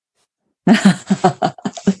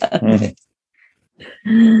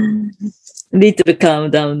Little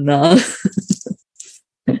calm down now.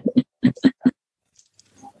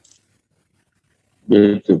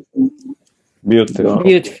 Beautiful. Beautiful.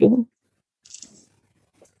 Beautiful.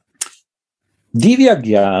 Divya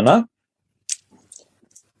Jnana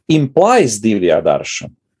implies Divya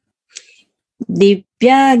Darshan. ディ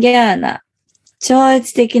ビアギャーナ、超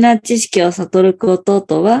越的な知識を悟ること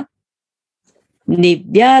とは、ディ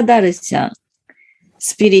ビアダルシャン、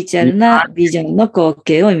スピリチュアルなビジョンの光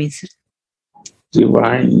景を意味する。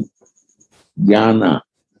Divine jnana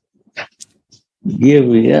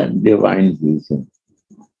give a divine vision.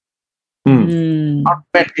 Not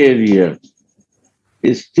material.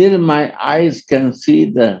 Still my eyes can see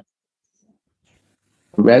the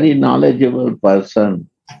very knowledgeable person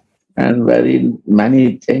and very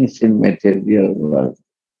many things in material world.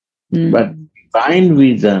 But divine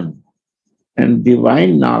vision and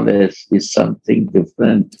divine knowledge is something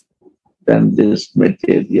different than this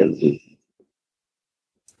material vision.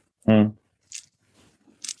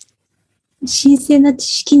 神聖な知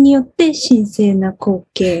識によって神聖な光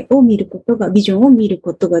景を見ることが、ビジョンを見る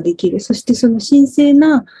ことができる。そしてその神聖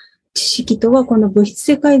な知識とは、この物質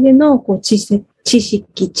世界での知識、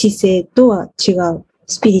知性とは違う、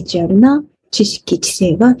スピリチュアルな知識、知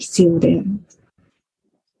性が必要である。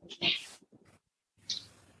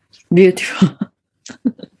Beautiful.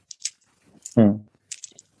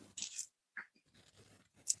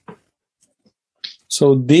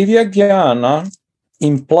 So Divya Jnana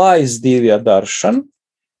implies Divya Darshan,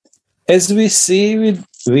 as we see with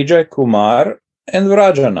Vijay Kumar and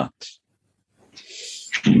Vrajanath.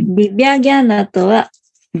 ディビアギャーナとは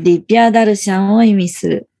ディビアダルシャンを意味す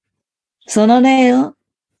る。その例を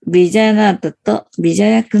ビジャヤナータとビジャ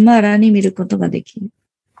ヤクマーラに見ることができる。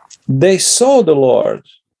They saw the Lord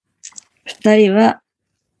二人は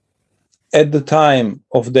at the time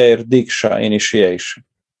of their Diksha initiation.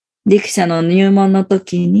 ディクシャの入門の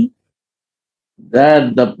時に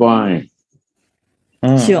That's the point.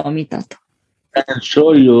 主を見たと。And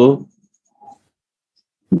show you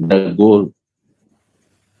the goal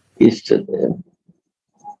is there.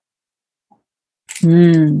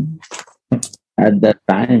 At the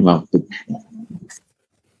time of the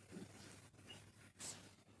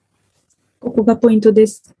ここがポイントで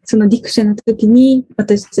す。そのディクシャの時に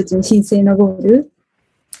私たちの神聖なゴール、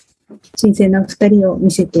神聖な二人を見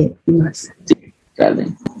せています。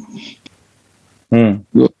telling.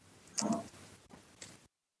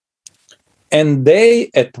 And they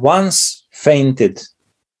at once fainted.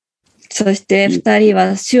 そして二人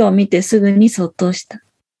は主を見てすぐにそっとした。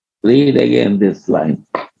Read again this line.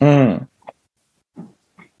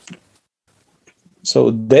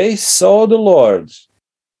 So they saw the Lord.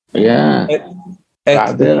 Yeah.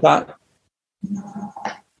 At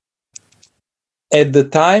the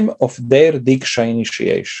time of their Diksha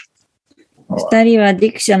initiation. 二人はデ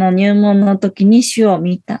ィクシャの入門の時に主を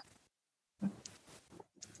見た。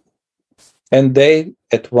And they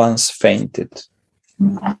at once fainted.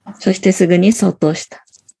 そしてすぐにそっとした。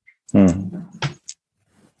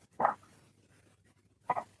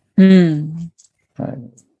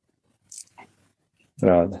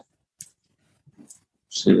Radha.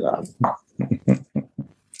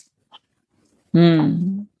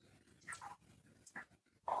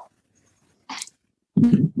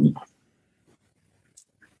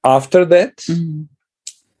 After that,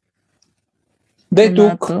 they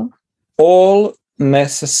took all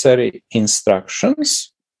necessary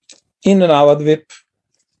instructions in Navadvip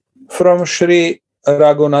from Sri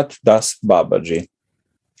Raghunath Das Babaji.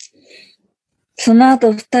 その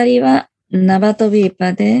後二人はナバトビー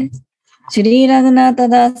パでシュリーラグナータ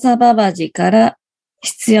ダーサババジから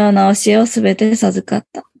必要な教えをすべて授かっ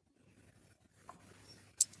た。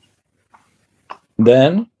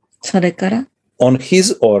Then, それから on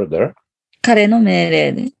his order, 彼の命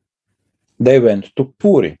令で they went to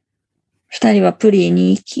Puri, 二人はプリー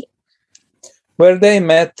に行き where they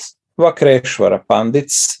met Vakreshwara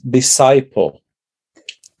Pandit's disciple,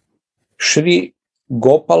 Sri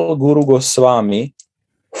Gopal Guru Goswami,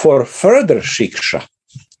 for further shiksha.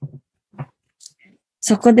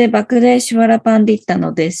 そこでバクレーシュワラパンディッタの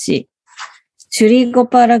弟子シュリーゴ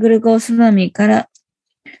パーラグルゴースワミから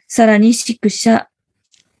さらに宿舎、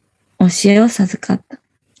教えを授かった。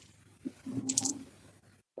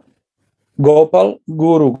Gopal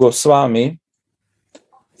Guru Goswami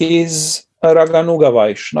is a Raganuga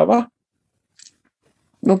Vaishnava.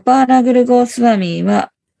 ゴパーラグルゴースワミ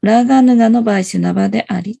はラガヌガのバイシュナバで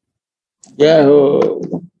あり。Yeah,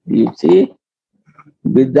 you see,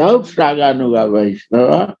 without Raganuga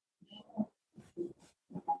Vaishnava,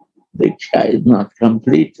 Diksha is not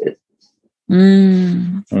completed.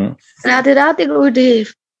 Radhe Radhe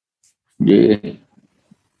Gurudev. Yeah.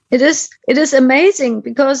 It is amazing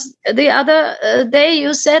because the other day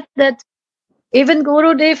you said that even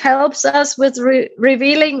Gurudev helps us with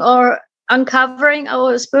revealing or uncovering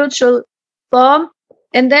our spiritual form,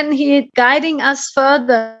 and then he guiding us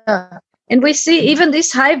further. And we see even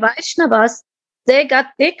these high Vaishnavas, they got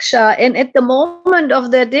Diksha, and at the moment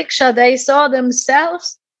of their Diksha, they saw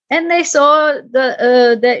themselves and they saw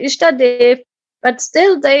the Ishtadev, but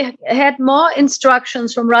still they had more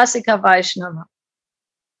instructions from Rasika Vaishnava.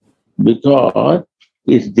 Because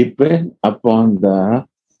it depends upon the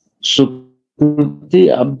sukruti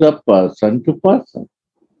of the person to person,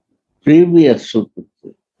 previous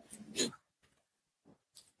sukruti.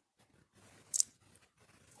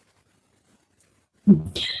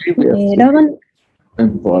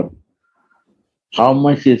 Important. How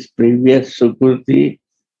much is previous sukruti?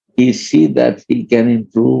 He see that he can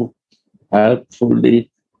improve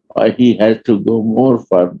helpfully, or he has to go more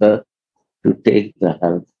further to take the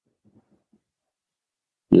help.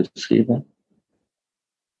 You see that?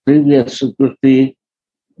 Previous sukruti,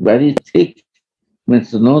 very thick,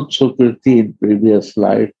 means no sukruti in previous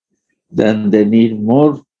life, then they need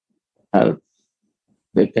more help.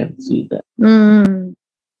 They can see that.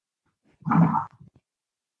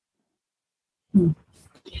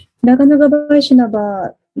 ラガナガバイシュナ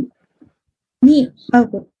バに会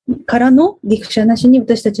うからのディクシャなしに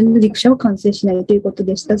私たちのディクシャは完成しないということ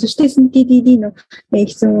でした。そして STDD の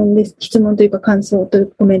質問というか感想とい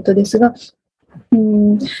うコメントですが、こ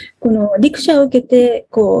のディクシャを受けて、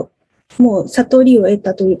もう悟りを得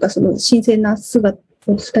たというか、その神聖な姿、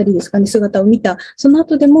お二人ですかね、姿を見た、その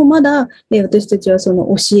後でもまだ、私たちはその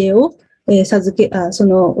教えを、そ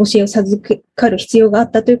の教えを授かる必要があ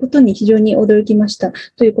ったということに非常に驚きました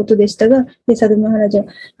ということでしたが、サドゥマハラジャ、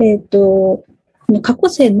過去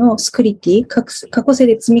世のスクリティ、過去世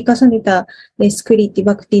で積み重ねたスクリティ、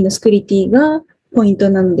バクティのスクリティがポイント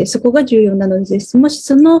なので、そこが重要なのです。もし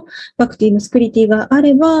そのバクティのスクリティがあ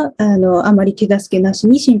れば、あまり手助けなし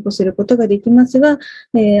に進歩することができますが、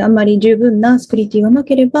あまり十分なスクリティがな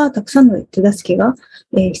ければ、たくさんの手助けが、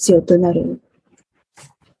必要となる。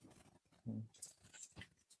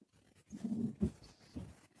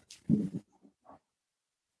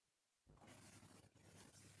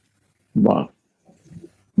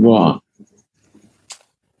Wow.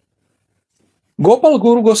 Gopal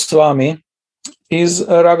Guru Goswami is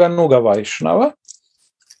a Raganuga Vaishnava.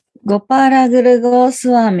 ゴパーラグルゴース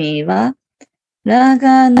ワミはラ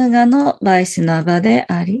ガヌガのバイシュナバで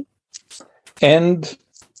あり、And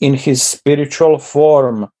in his spiritual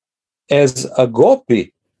form as a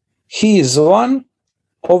gopi, he is one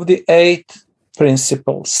of the 8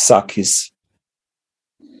 principal Sakis.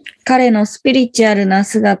 彼のスピリチュアルな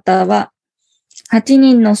姿は8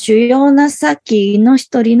人の主要なサキの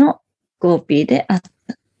一人のゴーピーであった。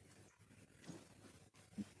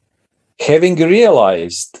Having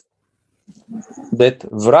realized that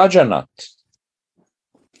Vrajanath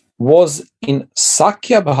was in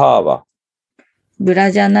Sakya Bhava, ブ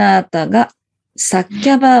ラジャナータがサッ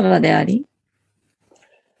キャバーバであり、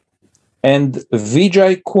and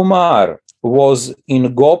Vijay Kumar was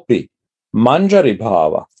in Gopi Manjari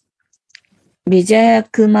Bhava, ビジャヤ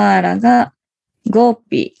クマーラがゴー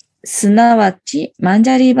ピー、すなわちマン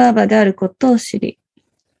ジャリーバーバであることを知り、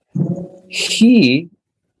he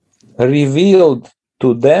revealed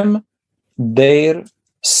to them their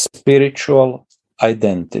spiritual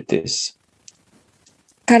identities.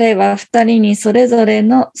 彼は2人にそれぞれ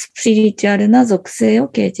のスピリチュアルな属性を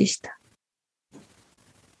掲示した。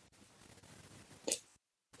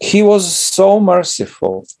He was so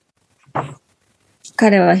merciful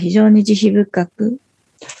彼は非常に慈悲深く、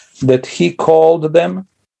that he called them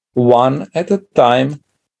one at a time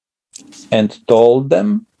and told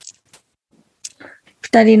them,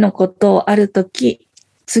 2人のことをあるとき、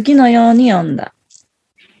次のように読んだ。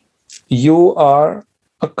You are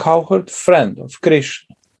a cowherd friend of Krishna.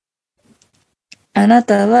 あな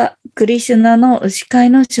たはクリシュナの牛飼い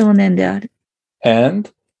の少年である。And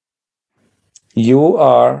you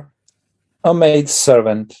are a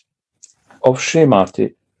maidservant of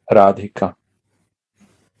Srimati Radhika.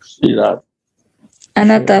 あ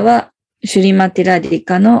なたはシュリマティラディ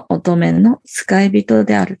カの乙女の使い人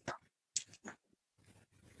であると。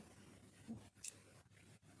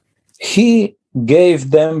He gave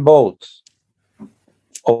them both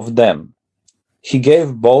of them. He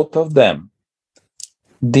gave both of them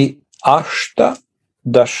the Ashta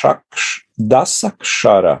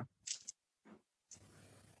Dasakshara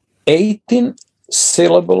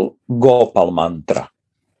 18-syllable Gopal mantra.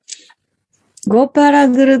 ゴーパラ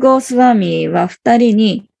グルゴースワミは二人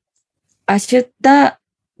にアシュッタ・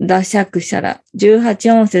ダシャクシャラ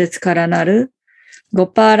18音節からなるゴ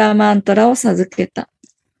パーラマントラを授けた。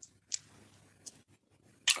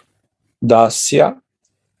Dasya,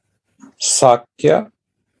 Sakya,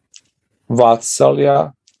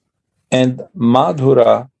 Vatsalya, and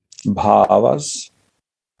Madhura bhavas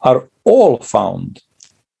are all found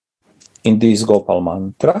in this Gopal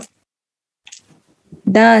mantra.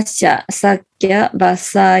 ダーシャ、サッキャ、バッ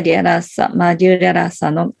サーリャラサ、マデュリャラサ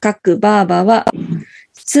の各バーバは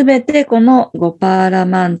すべてこのゴパーラ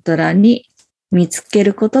マントラに見つけ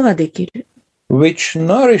ることができる。Which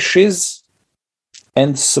nourishes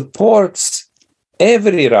and supports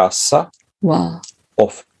every rasa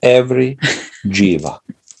of every jiva.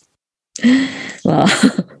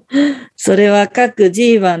 それは各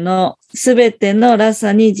ジーワのすべてのラ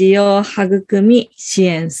サに需要を育み支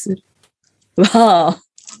援する。Wow.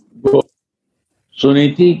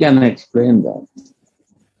 Suniti can explain that.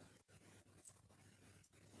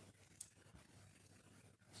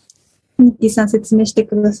 Suniti さん説明して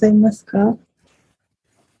くださいますか？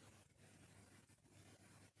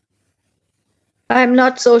 I'm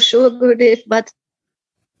not so sure, Gurudev, but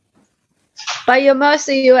by your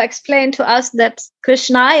mercy, you explained to us that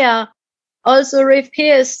Krishnaya also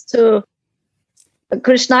refers to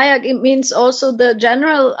Krishnaya. It means also the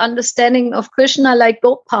general understanding of Krishna, like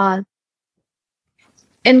Gopal.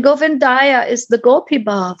 And Govindaya is the Gopi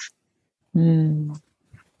Bhav.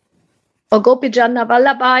 Or Gopi Jana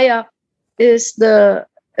Vallabhaya is the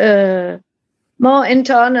more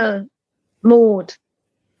internal mood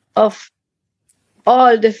of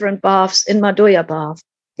all different bhavs in Madhurya Bhav.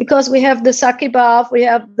 Because we have the Saki Bhav, we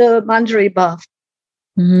have the Manjari Bhav.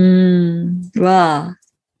 Wow.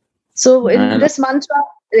 So in this mantra,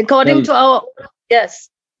 according to our, yes.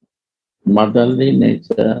 Motherly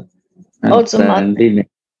nature and also friendly nature.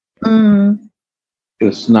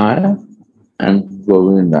 Krishna and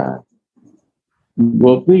Govinda.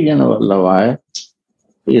 Gopi and Vallabha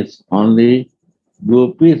is only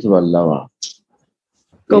Gopi's Vallabha.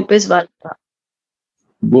 Gopi's Vallabha.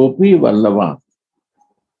 Gopi Vallabha.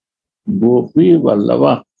 Gopi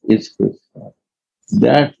Vallabha is Krishna.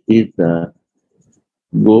 That is the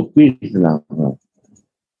Gopi's lover.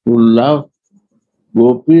 Who love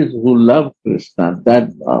Gopis who love Krishna.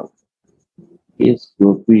 That love is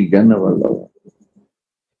Gopi Jana Vallabha.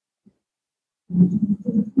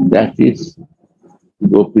 That is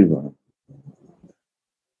Gopi Bhav.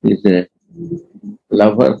 Is a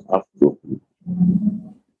lover of Gopi.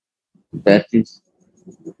 That is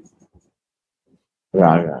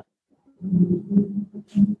radha.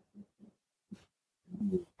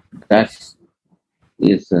 That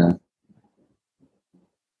is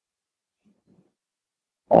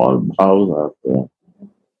all bhavs are there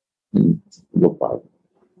in Gopal.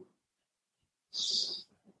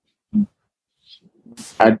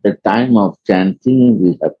 At the time of chanting,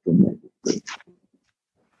 we have to meditate.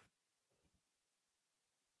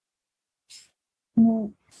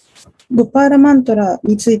 ゴパーラマントラ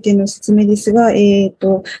についての説明ですが、スニ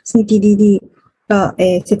ティ DD が、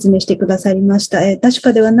説明してくださりました。確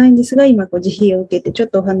かではないんですが、今ご慈悲を受けてちょっ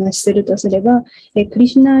とお話しするとすれば、クリ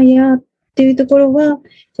シュナヤっていうところは、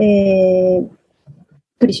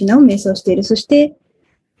クリシュナを瞑想している。そして、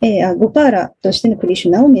ゴパーラとしてのクリシ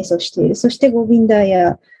ュナを瞑想している。そしてゴビンダー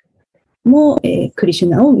ヤも、クリシュ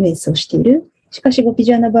ナを瞑想している。しかしゴピ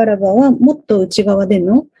ジャーナバラバはもっと内側で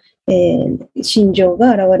の心情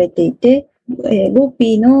が現れていて、ゴー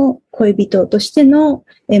ピーの恋人としての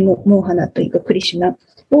モーハナというかクリシュナ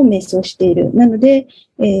を瞑想している。なので、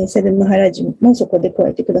セブン・マハラジもそこで加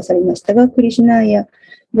えてくださりましたが、クリシュナや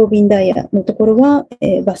ゴビンダヤのところは、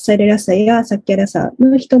バッサレラサやサッキャラサ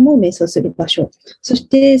の人も瞑想する場所。そし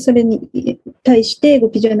てそれに対してゴ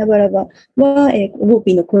ピジャーナバラバは、ゴー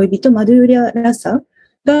ピーの恋人マドゥーリャラサ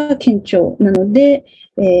が顕著なので、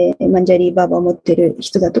マンジャリーバーバを持っている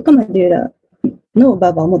人だとか、マデューラの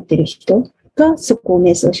バーバを持っている人がそこを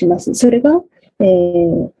瞑想します。それが、ゴ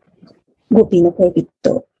ーピーの恋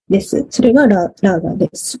人です。それがラーガで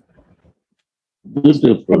す。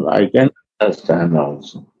Beautiful. I can understand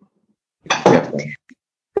also.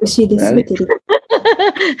 美しいです。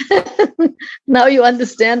Now you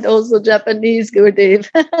understand also Japanese, Gurudev.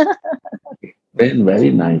 explained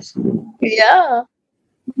very nicely. Yeah.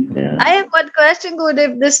 Yeah. I have one question,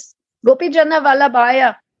 Gurudev. This Gopijana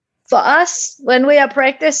Vallabhaya, for us, when we are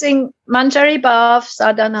practicing Manjari Bhav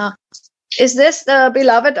sadhana, is this the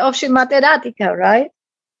beloved of Srimati Radhika, right?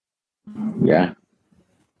 Yeah.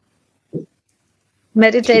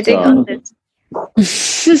 Meditating on this.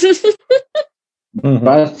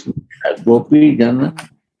 First, Gopi Jana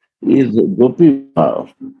is Gopi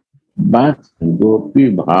Bhav. But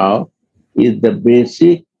Gopi Bhav is the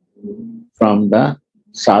basic from the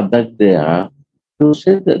Sadhak Deha to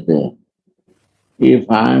Siddha Deha. If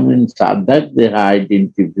I am in Sadhak Deha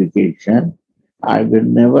identification, I will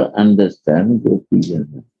never understand Gopi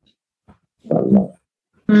Jana.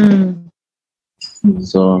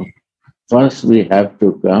 So, first we have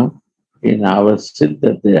to come in our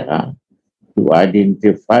Siddha Deha to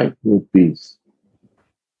identify gopis.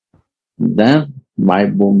 Then my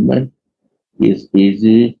movement is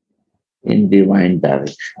easy in divine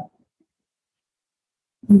direction.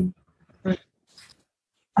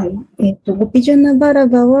 はい。ゴピジャナバラ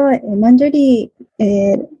バは、マンジャリ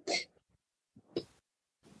ー、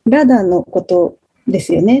ラダのことで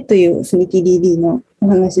すよね、というスミティ DD のお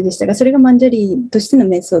話でしたが、それがマンジャリーとしての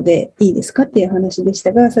瞑想でいいですかっていう話でし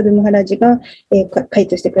たが、サドゥマハラジが、回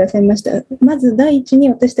答してくださいました。まず第一に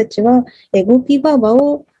私たちは、ゴーピーバーバ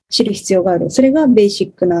を知る必要がある。それがベーシ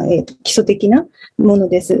ックな、基礎的なもの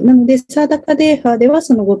です。なので、サーダカデーハでは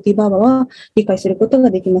そのゴーピーバーバは理解すること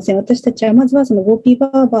ができません。私たちはまずはそのゴーピー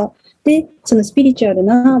バーバで、そのスピリチュアル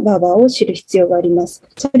なバーバーを知る必要があります。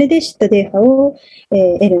それでシッタデーハを、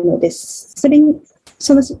得るのです。それに、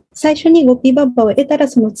その最初にゴーピーバーバを得たら、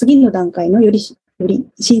その次の段階のより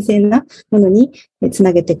新鮮なものにつ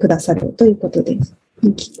なげてくださるということです。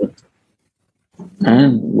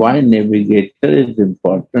And why navigator is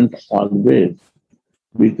important always?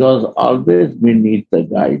 Because always we need the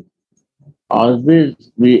guide. Always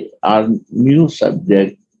we are new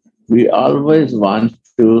subject. We always want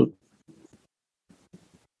to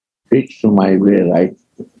fix my way right.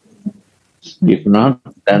 If not,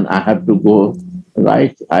 then I have to go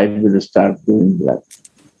right. I will start doing left.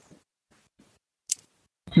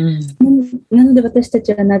 なので私た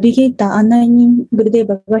ちはナビゲーター、案内人、グルデー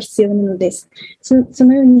バーが必要なのです。そ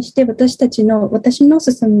のようにして私の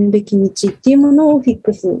進むべき道っていうものをフィッ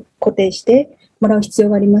クス、固定してもらう必要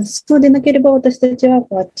があります。そうでなければ私たちは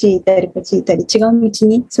あっち行ったりこっち行ったり違う道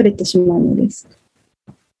にそれてしまうのです。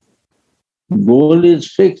Goal is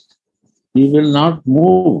fixed. He will not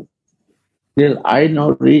move till I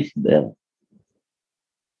not reach there.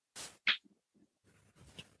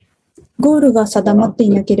 ゴールが定まって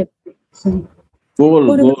いなければ、ゴ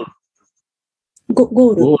ール。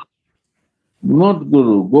Not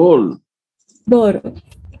guru, goal. ゴ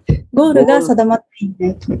ールが定まっていな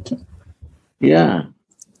いとき。Yeah.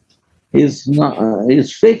 It's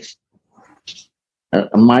fixed.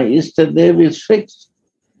 My Ishtadev is fixed.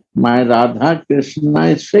 My Radha Krishna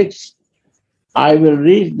is fixed. I will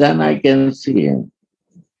reach, then I can see him.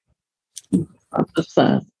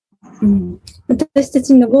 Understand? 私た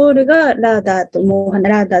ちのゴールがラーダーとモーハナ、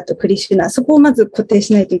ラーダーとクリシュナ、そこをまず固定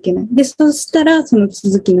しないといけない。で、そうしたらその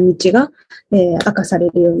続きの道が、明かされ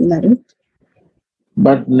るようになる。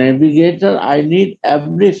But navigator, I need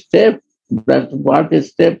every step that what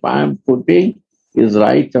step I am putting is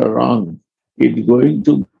right or wrong. It's going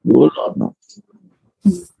to goal or not.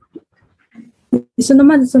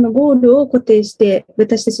 まずそのゴールを固定して、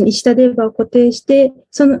私たちのイシタデーバを固定して、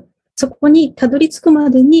そこにたどり着くま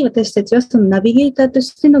でに私たちはそのナビゲーターと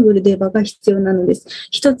してのグルデーバが必要なのです。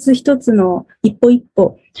一つ一つの一歩一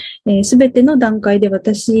歩、すべての段階で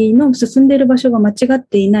私の進んでいる場所が間違っ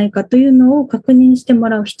ていないかというのを確認しても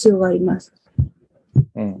らう必要があります。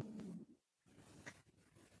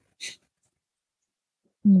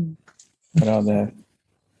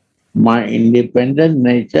My independent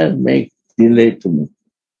nature makes delay to me.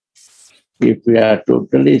 If we are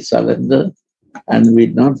totally surrendered and we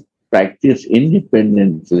don't practice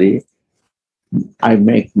independently, I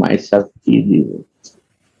make myself easy.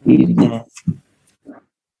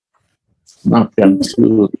 Not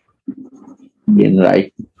confused in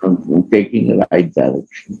taking the right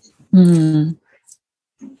direction.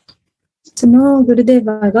 そのグルデー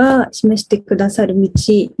バーが示してくださる道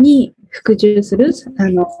に服従する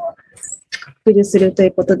とい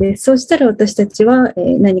うことで、そうしたら私たちは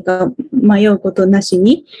何か迷うことなし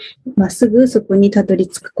に、まっすぐそこにたどり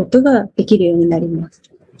着くことができるようになります。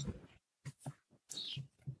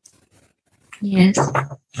Yes.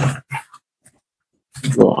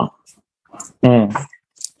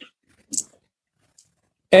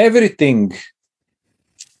 Everything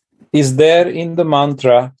is there in the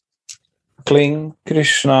mantra, Kling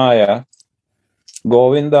Krishnaya,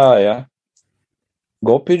 Govindaya,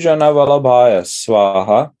 Gopijana Vallabhaya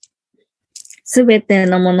Swaha. すべて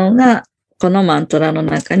のものがこのマントラの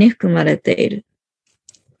中に含まれている。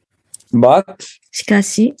But しか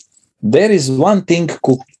し、there is one thing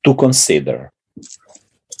to consider.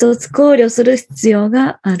 一つ考慮する必要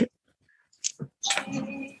がある。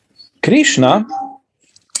Krishna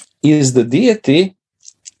is the deity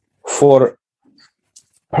for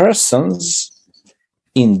persons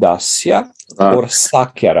in Dasya or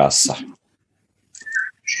Sakyarasa.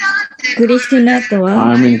 クリシュナと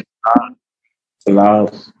は、 I mean,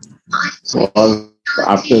 last was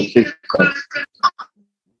after 6 months.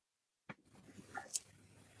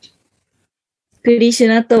 クリシュ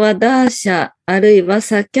ナとはダーシャ、あるいは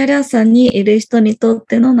サキャリャサにいる人にとっ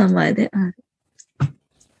ての名前である。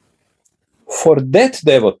For that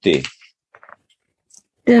devotee,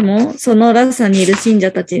 でも、そのラサにいる信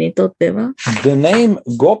者たちにとっては、 the name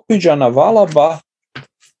Gopijana Vallabha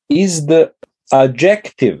is the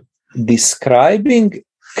adjective describing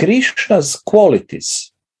Krishna's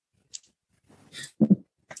qualities.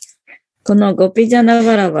 このゴピジャナ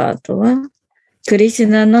バラバーとは、クリシュ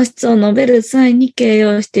ナの質を述べる際に形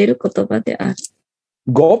容している言葉である。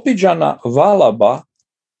Gopijana Vallabha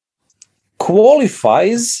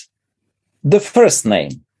qualifies the first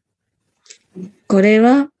name. これ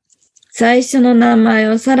は、最初の名前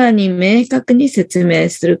をさらに明確に説明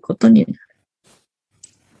することに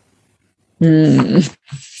なる。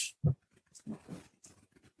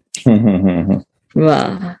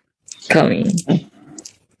わあ、coming.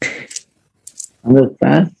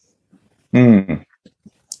 Understand?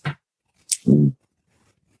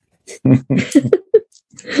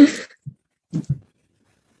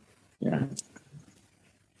 Yeah.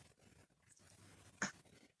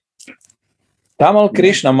 Tamal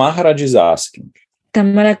Krishna Maharaj is asking, タ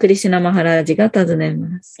マラ・クリシュナ・マハラージが尋ね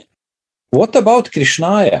ます。what about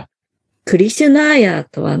Krishnaya? クリシュナーヤ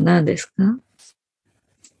とは何ですか？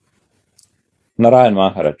 Narayan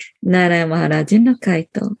Maharaj. ナーラヤ・マハラージの回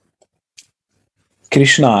答。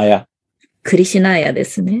Krishnaya. クリシュナーヤで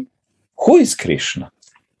すね。Who is Krishna?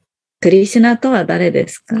 クリシュナとは誰で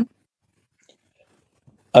すか？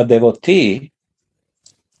 A devotee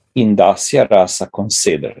in Dasya Rasa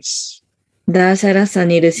considers. ダーシャラサ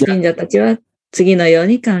にいる信者たちは次のよう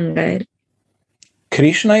に考える。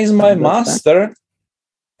Krishna is my master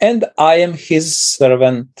and I am his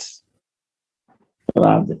servant.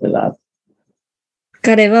 Radha.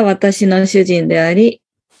 彼は私の主人であり、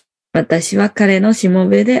私は彼のしも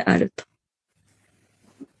べであると。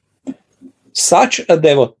Such a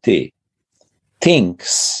devotee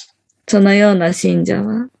thinks そのような信者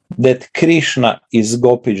は、 that Krishna is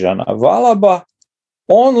Gopijana Vallabha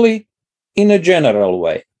only in a general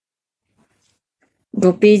way.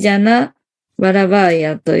 ゴピジャナ・バラバー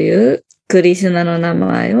ヤというクリシュナの名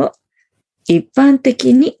前を一般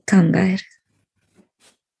的に考える。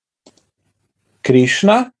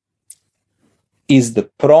Krishna is the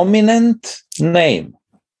prominent name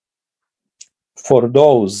for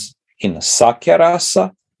those in Sakya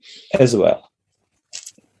Rasa as well.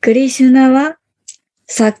 クリシュナは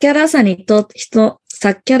サッキャラサ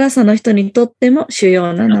の人にとっても主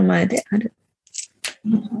要な名前である。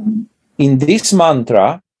In this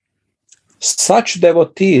mantra, such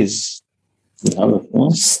devotees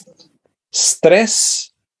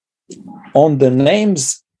stress on the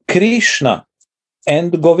names Krishna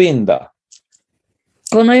and Govinda.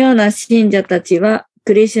 このような信者たちは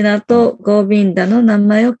クリシュナとゴービンダの名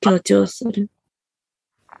前を強調する。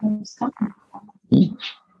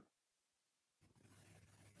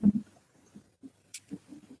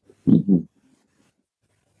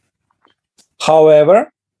However,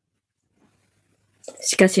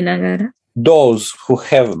 しかしながら、 those who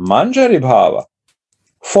have Manjari Bhava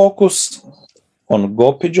focus on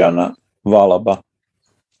Gopijana Vallabha.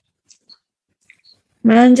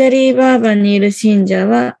 マンジャリーバーバにいる信者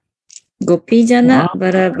は、ゴピジャナ・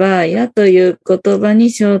バラバーヤという言葉に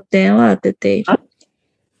焦点を当てている。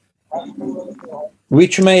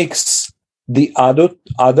Which makes the other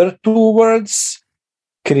two words,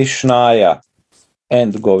 Krishnaya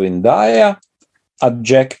and Govindaya,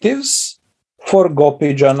 adjectives for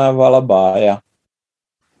Gopijana Vallabhaya.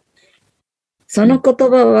 その言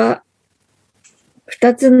葉は、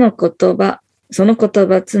二つの言葉、その言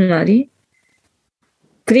葉つまり、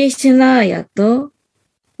クリシュナーヤと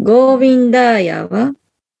ゴービンダーヤは、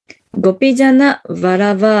ゴピジャナ・バ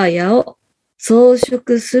ラバーヤを装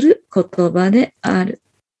飾する言葉である。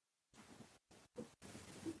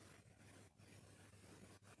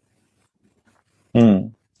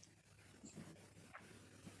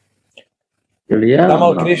Clear?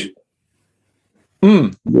 Tamal Krishna.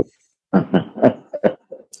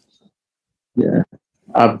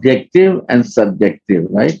 objective and subjective,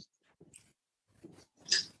 right?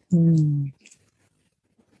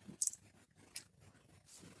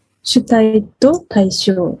 主体と対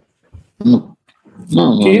象。No,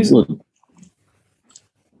 good.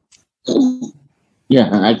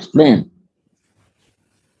 Yeah, explain.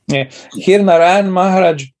 Yeah. Here Narayan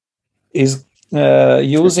Maharaj is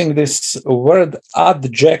using this word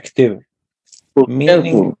adjective,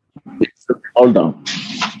 meaning... Hold on.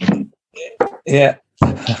 Yeah.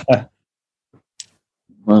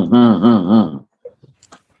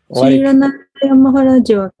 シーラナラヤマハラ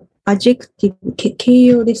ジはアジェクティブ、形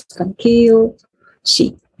容ですかね。形容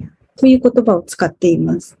詞という言葉を使ってい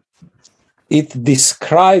ます。It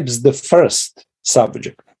describes the first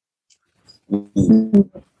subject.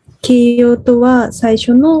 形容とは最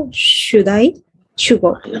初の主題、主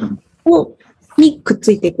語にくっ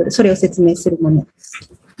ついてくる。それを説明するもの。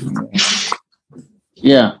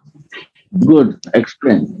Yeah, good.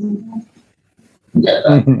 Explain.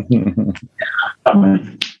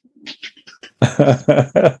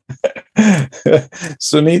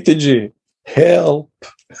 Sunitaji, help.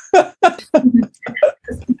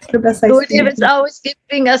 Gurudev is always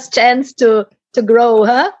giving us chance to grow,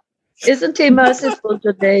 huh? Isn't he merciful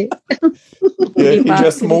today? Yeah, he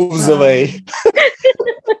just moves away.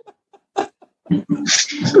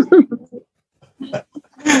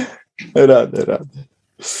 Radha.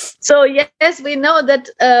 So yes, we know that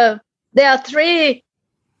there are three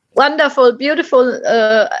wonderful, beautiful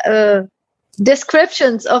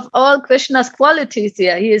descriptions of all Krishna's qualities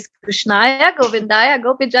here. He is Krishnaya, Govindaya,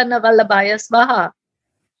 Gopijana, Vallabhaya, Svaha.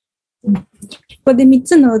 ここで3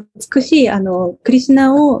つの美しいクリシュ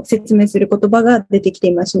ナを説明する言葉が出てきて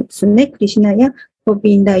いますね。クリシュナやゴ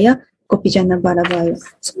ビンダやゴピジャナバラバヤ、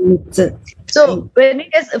その3つ。So when he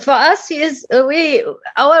is, for us, he is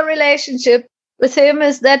our relationship with him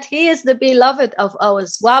is that he is the beloved of our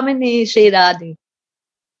Swamini Shri Radha.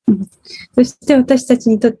 そして私たち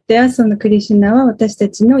にとってはそのクリシュナは私た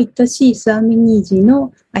ちの愛しいスワミニージ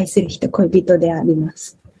の愛する人、恋人でありま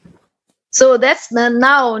す。So that's the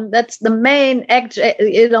noun, that's the main act,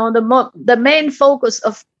 the main focus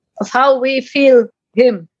of how we feel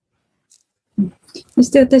him. そし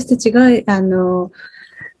て私たちが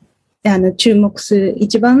注目する、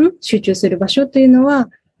一番集中する場所というのは、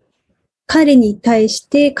彼に対し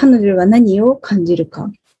て彼女が何を感じるか。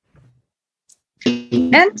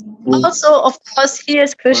And also, of course, he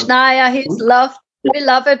is Krishnaya, he is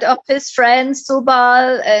beloved of his friends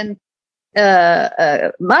Subal and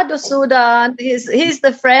Madhusudan. He's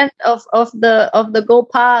the friend of the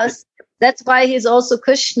Gopas. That's why he's also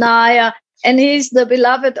Krishnaya, and he's the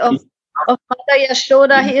beloved of Mother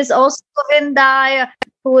Yashoda. He is also Govindaya,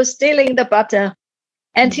 who is stealing the butter,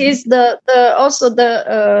 and he's also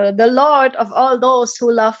the Lord of all those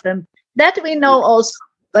who love him. That we know also,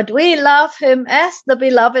 but we love him as the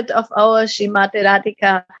beloved of our Srimati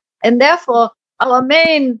Radhika, and therefore our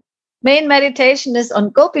main meditation is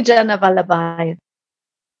on Gopijana Vallabhaya.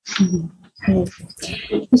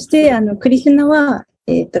 そして、クリシュナは、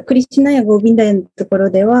クリシュナやゴービンダヤのところ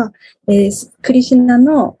では、クリシュナ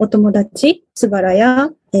のお友達、スバラや、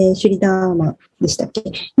シュリダーマでしたっけ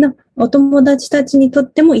のお友達たちにとっ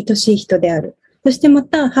ても愛しい人である。そしてま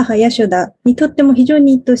た母ヤショダにとっても非常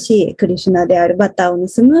に愛しいクリシュナである。バターを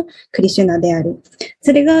盗むクリシュナである。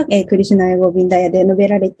それが、クリシュナやゴービンダヤで述べ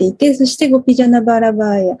られていて、そしてゴピジャナバラ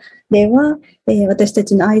バーヤでは、私た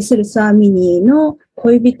ちの愛するスワミニーの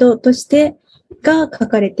恋人としてが書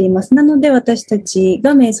かれています。なので私たち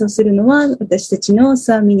が瞑想するのは、私たちの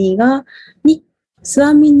スワミニー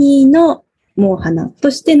のモーハナと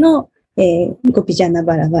しての、ゴピジャナ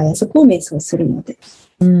バラバーヤ、そこを瞑想するので。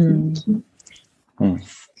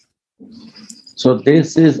So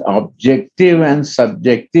this is objective and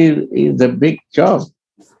subjective is a big job.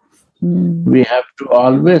 We have to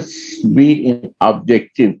always be in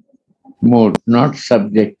objective mode, not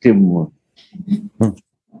subjective mode.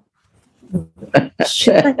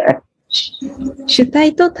 主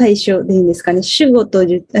体と対象でいいんですかね。主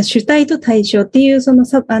体と対象っていうその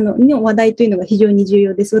の話題というのが非常に重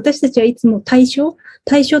要です。私たちはいつも対象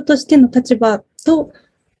としての立場と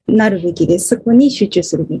なるべきです。そこに集中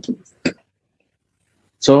するべきです。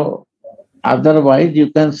So, otherwise you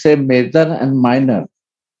can say major and minor.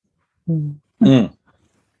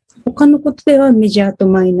 他のことではメジャーと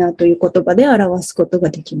マイナーという言葉で表すことが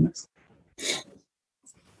できます。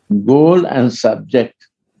Goal and subject.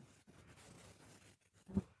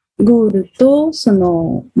 ゴールとそ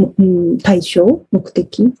の、対象、目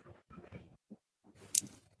的。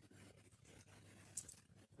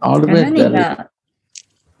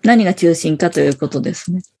何が中心かということで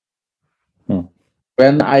すね。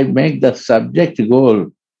when I make the subject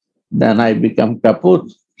goal, then I become kaput.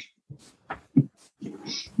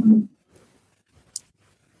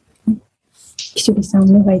 岸部さん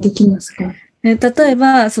お願いできますか。例え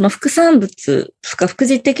ば、その副産物、副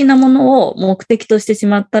次的なものを目的としてし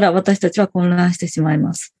まったら、私たちは混乱してしまい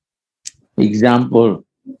ます。Example,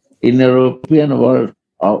 in European world,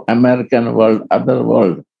 or American world, other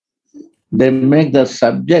world, they make the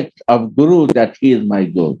subject of Guru that he is my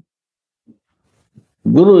goal.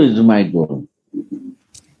 Guru is my goal.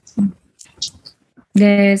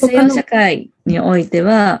 で、西洋社会において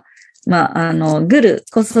は、グル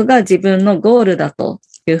こそが自分のゴールだと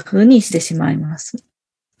いうふうにしてしまいます。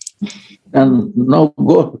And no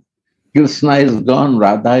goal. Krishna is gone,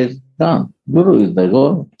 Radha is gone. Guru is the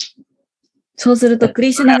goal. そうすると、ク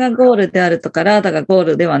リシュナがゴールであるとか、ラーダがゴー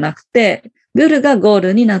ルではなくて、グルがゴー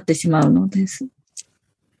ルになってしまうのです。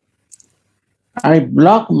I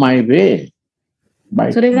block my way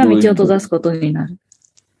by それが道を doing 閉ざすことになる。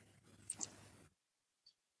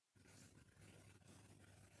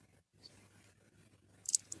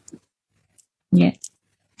ね。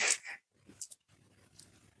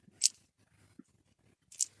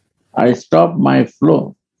I stop my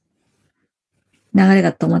flow. 流れ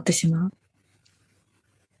が止まってしまう。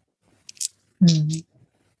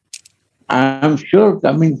I'm sure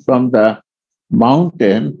coming from the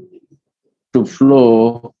mountain to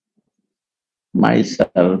flow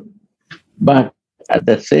myself, but at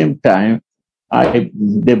the same time,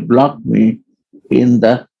 they block me in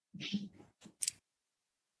the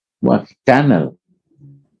channel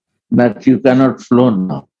that you cannot flow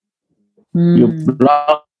now. You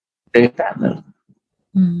block the channel.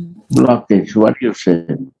 Blockage, what you say?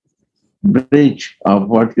 Bridge of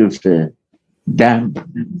what you say? Dam.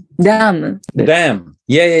 Dam. Dam.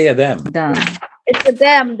 Yeah, dam. Dam. It's a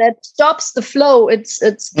dam that stops the flow. It's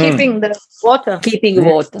keeping the water. Keeping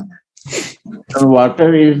water. The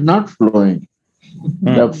water is not flowing.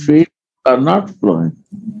 The fish are not flowing.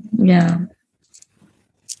 Yeah.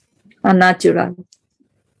 Unnatural.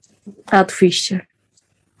 Artificial.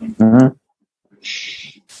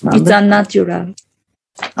 It's unnatural.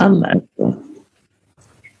 Unnatural.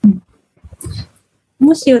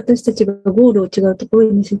 もし私たちがゴールを違うところ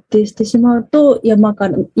に設定してしまうと、山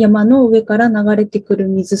の上から流れてくる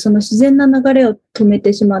水、その自然な流れを止め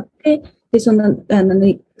てしまって、でそ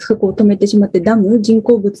こを止めてしまって人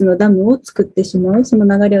工物のダムを作ってしまう。そ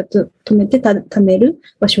の流れを止めて溜める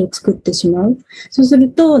場所を作ってしまう。そうする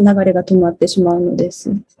と流れが止まってしまうので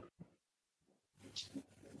す。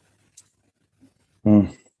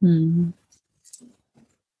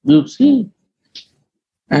You see,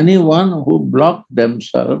 anyone who blocked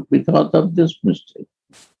themselves because of this mistake.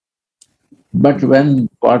 But when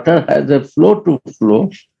water has a flow to flow,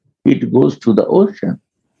 it goes to the ocean.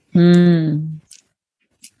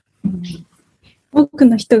 多く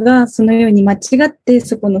の人がそのように間違って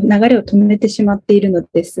そこの流れを止めてしまっているの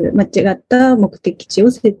です。間違った目的地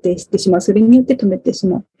を設定してしまう。それによって止めてし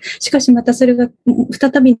まう。しかしまたそれが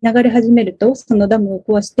再び流れ始めると、そのダムを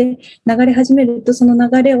壊して流れ始めると、その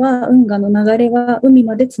流れは、運河の流れは海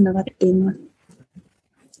までつながっています。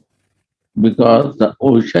Because the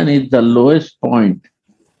ocean is the lowest point,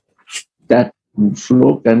 that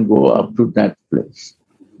flow can go up to that place.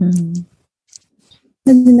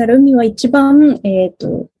 なぜなら海は一番、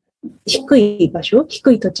低い場所、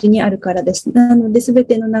低い土地にあるからです。なので、すべ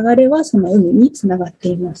ての流れはその海につながって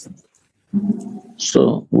います。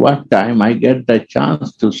So, what time I get the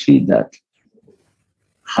chance to see that,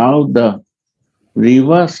 how the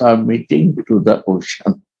rivers are meeting to the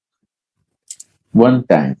ocean. One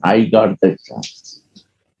time I got the chance.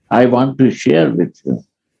 I want to share with you.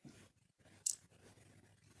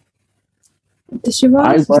 私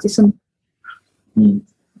は、そしてその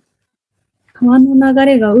川の流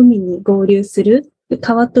れが海に合流する、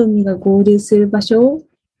川と海が合流する場所を、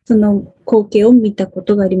その光景を見たこ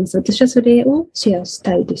とがあります。私はそれをシェアし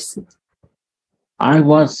たいです。I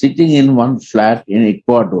was sitting in one flat in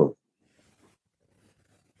Ecuador.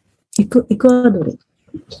 エクアドル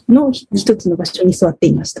の一つの場所に座って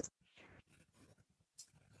いました。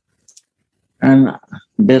And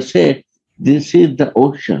they said, this is the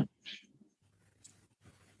ocean.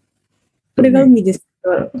 これが海です。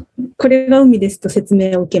これが海ですと説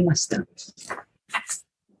明を受けました。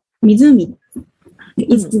湖。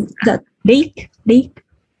Is that lake?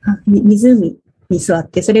 湖に座っ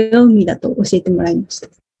て、それが海だと教えてもらいました。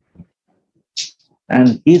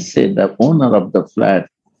And he said, the owner of the flat,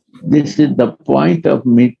 this is the point of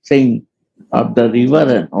meeting of the river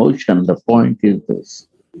and ocean. The point is this.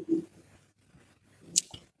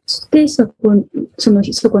 で、そこ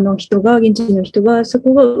の人が、現地の人が、そ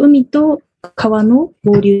こが海と川の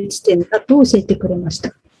合流地点だと教えてくれまし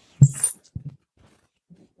た。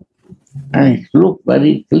And it looked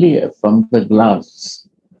very clear from the glass.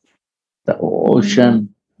 The ocean,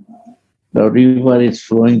 the river is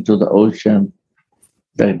flowing to the ocean.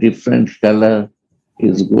 The different color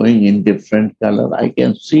is going in different color. I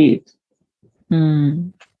can see it.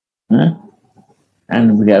 Huh?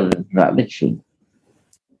 And we have a tradition.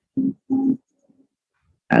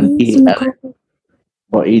 And he had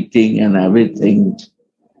for eating and everything.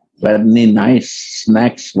 Very nice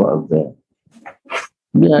snacks were there.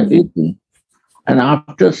 We are eating. And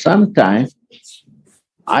after some time,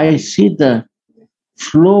 I see the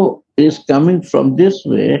flow is coming from this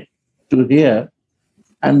way to here.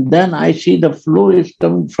 And then I see the flow is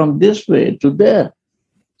coming from this way to there.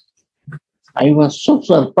 I was so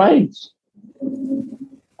surprised.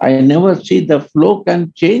 I never see the flow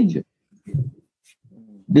can change.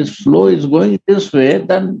 This flow is going this way,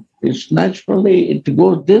 then it's naturally it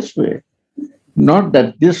goes this way. Not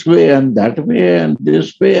that this way and that way and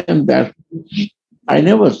this way and that. I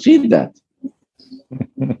never see that.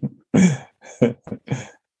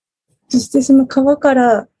 そしてその川か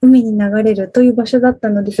ら海に流れるという場所だった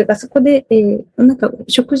のですが、そこで、なんか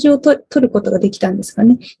食事を取ることができたんですか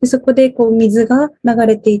ね。でそこでこう水が流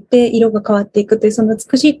れていて色が変わっていくというその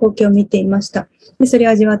美しい光景を見ていました。でそれを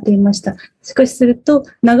味わっていました。しかしすると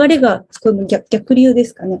流れがこの逆流で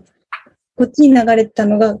すかね。こっちに流れてた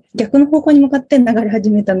のが逆の方向に向かって流れ始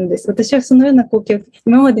めたのです。私はそのような光景を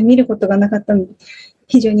今まで見ることがなかったので、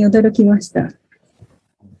非常に驚きました。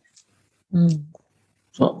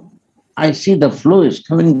So I see the flow is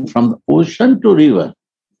coming from the ocean to river.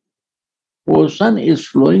 Ocean is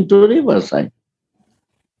flowing to riverside.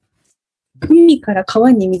 海から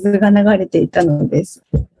川に水が流れていたのです。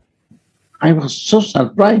I was so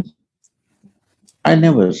surprised. I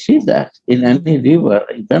never see that in any river.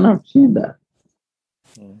 I cannot see that.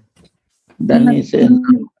 Then he said,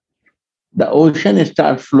 the ocean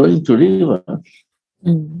starts flowing to river.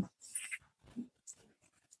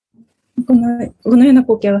 このような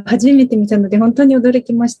光景は初めて見たので本当に驚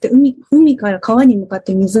きまして、海から川に向かっ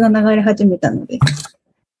て水が流れ始めたので。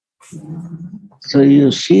So you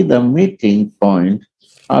see the meeting point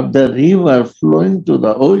of the river flowing to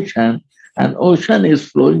the ocean, and ocean is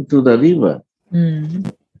flowing to the river.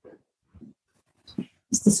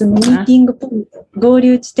 そしてそのミーティングポイント、合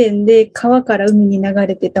流地点で川から海に流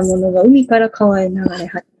れてたものが海から川へ流れ始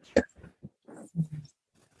めた。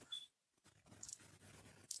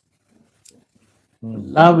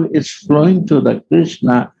Love is flowing to the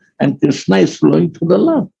Krishna, and Krishna is flowing to the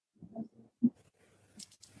love.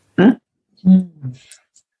 Huh?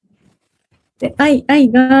 で愛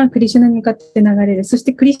がクリシュナに向かって流れる。そし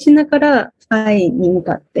てクリシュナから愛に向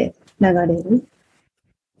かって流れる。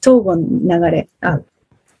相互に流れ合う。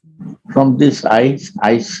From this I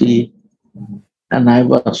see, and I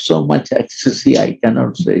was so much ecstasy, I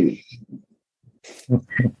cannot say.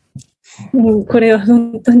 これは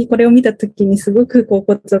本当にこれを見たときにすごく恍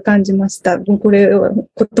惚を感じました。もうこれは言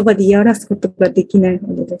葉で言い表すことができない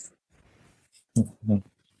ほどです。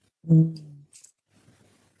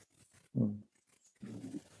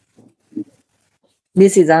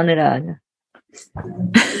This is Anuradha.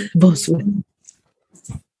 Both way.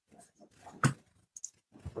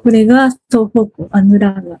 これが双方向アヌ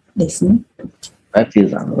ラーガですね。That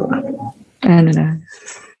is Anuradha. Anuradha.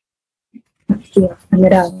 アヌ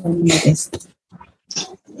ラーガの意味です。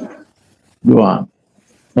Go on.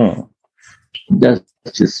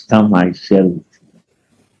 Just come, I share with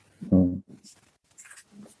you.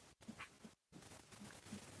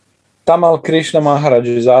 Tamal Krishna Maharaj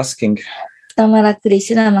is asking, タマラ・クリ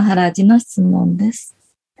シュナ・マハラジの質問です。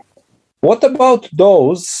what about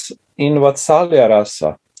those in Vatsalya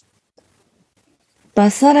Rasa? バッ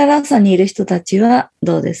サララサにいる人たちは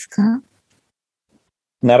どうですか？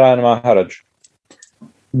 Narayan Maharaj.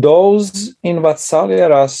 Those in Vatsalya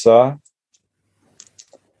Rasa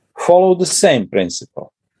follow the same principle.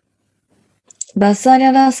 バッサ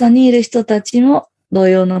ララサにいる人たちも同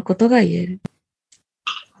様のことが言える。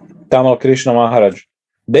Tamal Krishna Maharaj.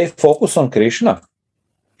 They focus on Krishna.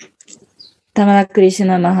 タマラ・クリシュ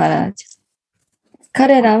ナ・マハラジ。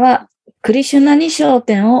彼らはクリシュナに焦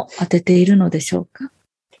点を当てているのでしょうか？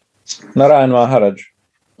 Narayan Maharaj.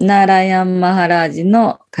 ナラヤン・マハラージ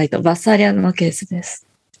の回答、バッサリアのケースです。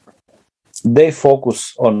They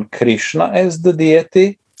focus on Krishna as the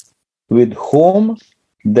deity with whom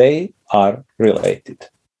they are related.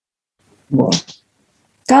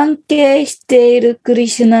 関係しているクリ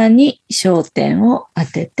シュナに焦点を当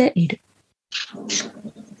てている。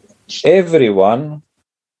Everyone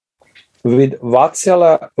with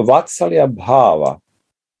Vatsalya Bhava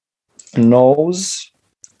knows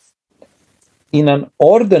in an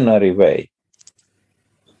ordinary way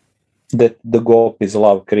that the gopis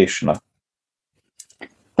love Krishna.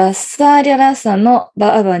 バッサーリャラサの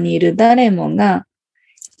バーバにいる誰もが、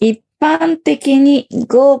一般的に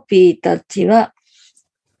ゴーピーたちは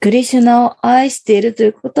クリシュナを愛しているとい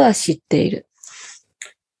うことは知っている。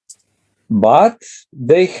But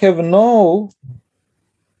they have no,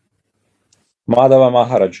 Madhava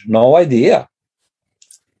Maharaj, no idea.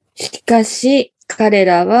 しかし、彼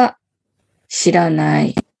らは知らな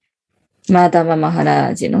い。マダバマハ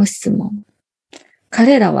ラージの質問。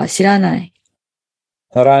彼らは知らない。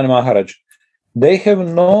Narayan Maharaj, they have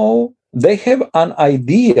an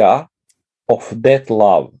idea of that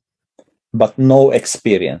love, but no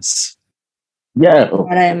experience. Yeah.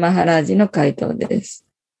 ナラヤマハラージの回答です。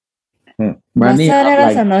バッ Many サーリャ are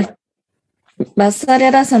ラ like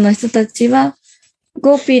サの人たちは、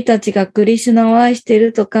ゴーピーたちがクリシュナを愛してい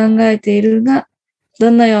ると考えているが、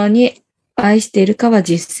どのように愛しているかは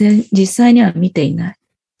実際には見ていない。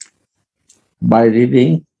by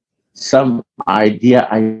reading some idea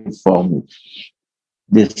I formed.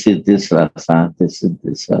 This is this rasa, this is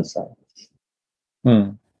this rasa.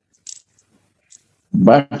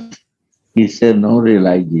 But he said no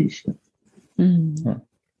realization.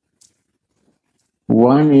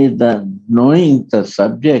 One is the knowing the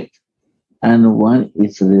subject and one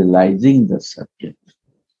is realizing the subject.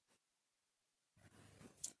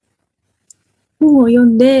 本を読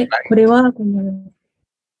んで、これはこんな、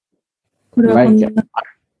こ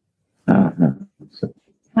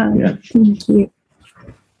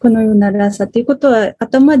のようなラサということは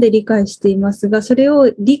頭で理解していますが、それ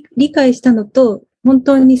を理解したのと本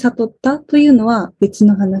当に悟ったというのは別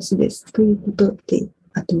の話です。ということで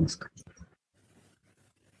合ってますか？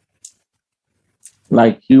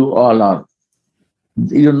 Like you all are.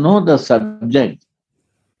 You know the subject,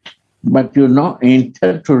 but you not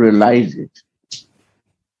enter to realize it.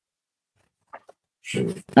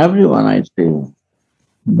 Everyone I say,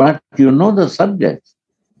 but you know the subject,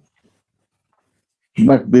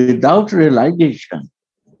 but without realization,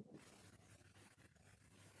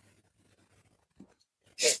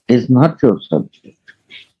 it's not your subject.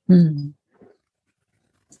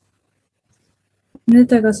 あな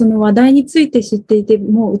たがその話題について知っていて、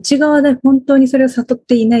もう内側で本当にそれを悟っ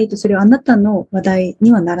ていないと、それはあなたの話題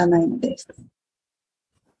にはならないのです。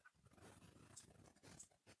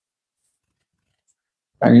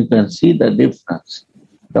And you can see the difference.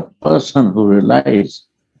 The person who realizes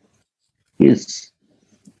his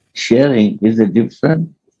sharing is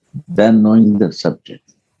different than knowing the subject.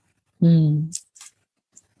 本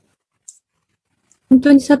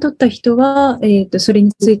当に悟った人は、それ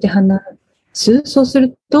について話す。そうす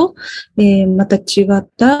ると、また違っ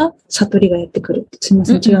た悟りがやってくる。すみま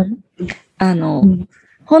せん、違う。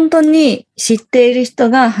本当に知っている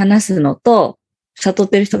人が話すのと、悟っ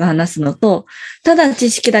ている人が話すのと、ただ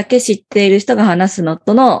知識だけ知っている人が話すの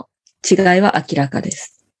との違いは明らかで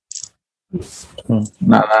す。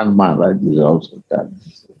Narayan Maharaj is also done.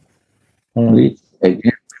 Please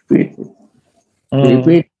again repeat it.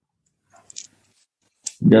 Repeat.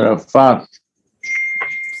 There are fast.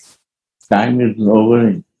 Time is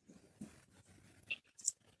over.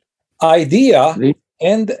 Idea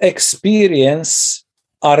and experience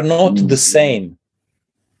are not the same.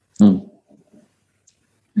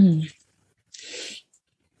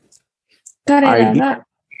 Idea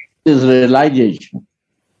is realization.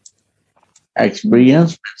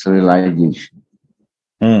 Experience is realization.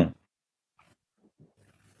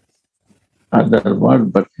 Other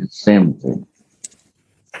word, but it's same thing.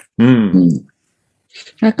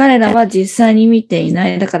 彼らは実際に見ていな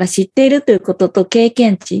い。だから知っているということと経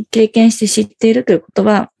験して知っているということ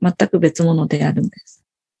は全く別物であるんです。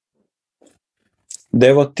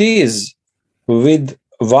Devotees with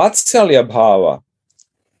Vatsalya Bhava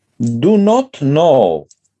do not know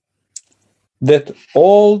that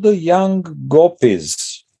all the young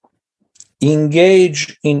gopis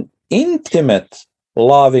engage in intimate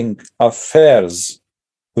loving affairs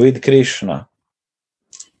with Krishna.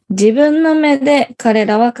 自分の目で彼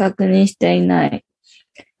らは確認していない。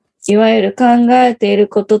いわゆる考えている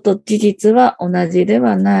ことと事実は同じで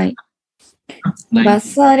はない。バッ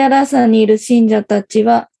サーリャラサにいる信者たち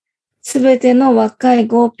は、すべての若い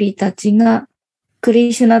ゴーピーたちがク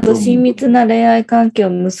リシュナと親密な恋愛関係を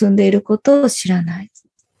結んでいることを知らない。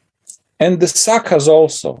And the Sakhas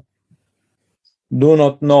also do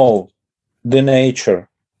not know the nature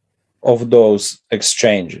of those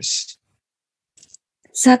exchanges.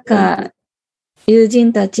 サカ、友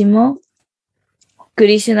人たちも、ク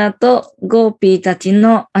リシュナとゴーピーたち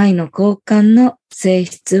の愛の交換の性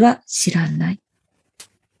質は知らない。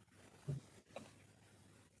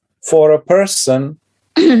for a person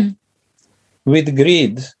with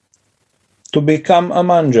greed to become a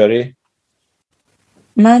manjari,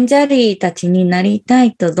 マンジャリーたちになりた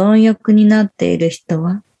いと貪欲になっている人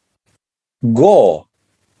は、go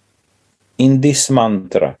in this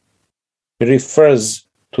mantra refers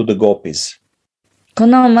to the gopis. こ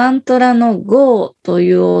のマントラのゴーと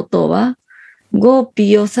いう音は、ゴー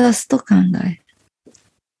ピーを指すと考える。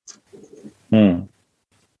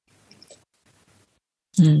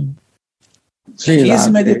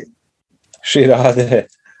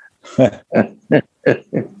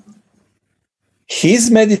His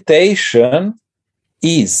meditation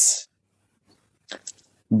is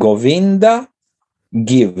Govinda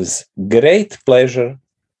gives great pleasure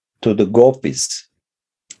to the gopis.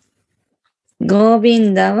 ゴービ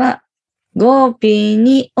ンダはゴーピー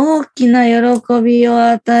に大きな喜びを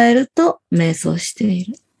与えると瞑想してい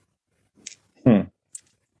る。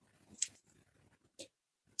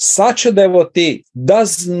Such a devotee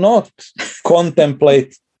does not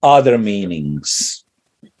contemplate other meanings.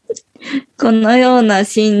 このような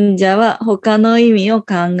信者は他の意味を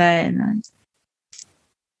考えない。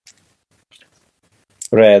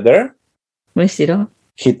Rather, むしろ、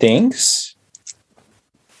he thinks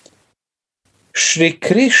Shri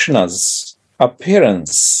Krishna's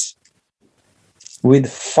appearance with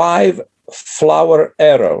 5 flower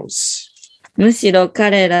arrows むしろ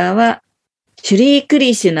彼らはシュリーク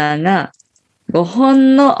リシュナが5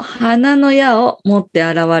本の花の矢を持って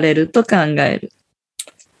現れると考える。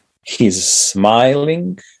his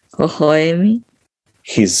smiling, 微笑み、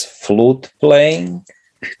his flute playing,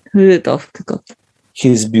 フルートを吹くこと、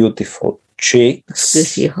 his beautiful 美 cheeks,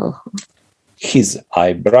 しい頬、 his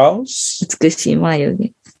eyebrows, 美しい眉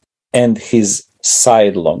毛、 and his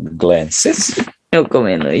sidelong glances 横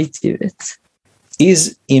目の一列。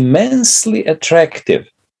is immensely attractive.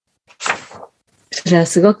 それは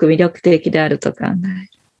すごく魅力的であると考え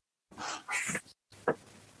る。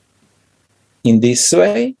In this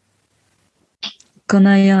way, こ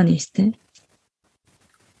のようにして、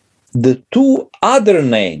the 2 other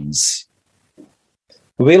names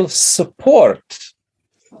will support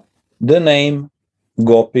the name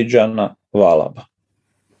Gopijana Vallabha.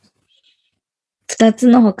 2つ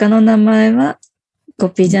の他の名前はゴ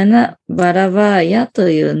ピジャナ・バラバーヤと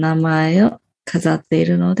いう名前を飾ってい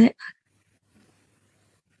るので、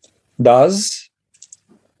Thus,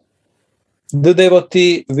 the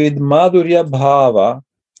devotee with Madhurya Bhava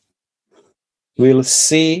will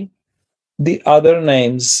see the other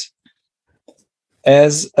names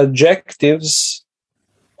as adjectives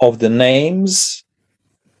of the names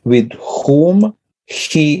with whom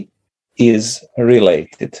he is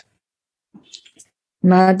related.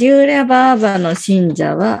 マデューリャバーバの信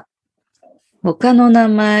者は他の名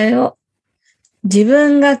前を自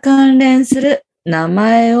分が関連する名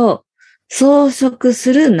前を装飾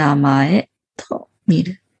する名前と見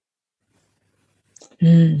る。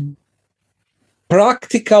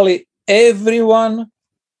Practically everyone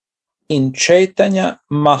in Chaitanya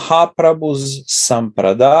Mahaprabhu's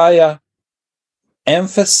Sampradaya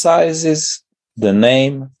emphasizes the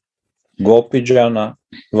name Gopijana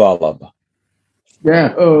Vallabha.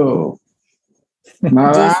 Yeah. Oh.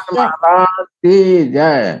 Narayana Maharaj ki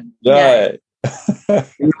Jai. Jai.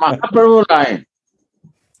 In Mahaprabhu line.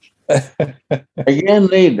 Again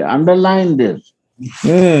read, underline this.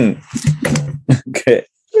 Okay.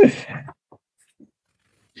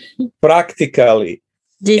 Practically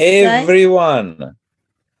実際、 everyone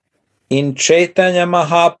in Chaitanya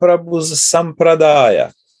Mahaprabhu's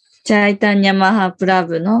Sampradaya チャイタニャマハプラ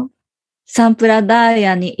ブのサンプラダー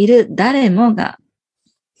ヤにいる誰もが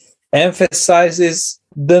emphasizes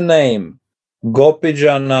the name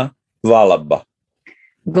Gopijana Vallabha.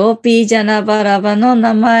 ゴーピージャナバラバの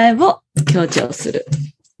名前を強調する。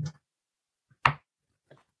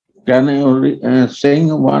Can you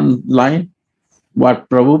sing one line? What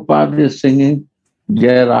Prabhupada is singing?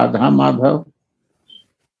 Jai Radha Madhav.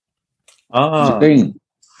 Sing.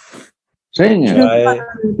 Sing it. Jai,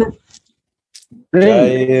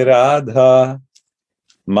 Jai Radha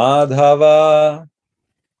Madhava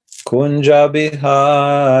Kunja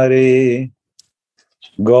Bihari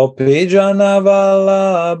Gopijana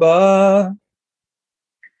Vallabha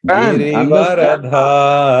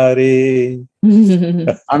Girivaradhari.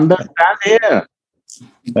 Understand here.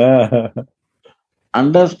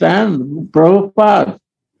 Understand Prabhupada.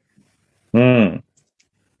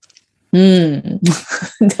 だ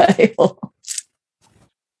よ。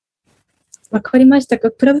わかりました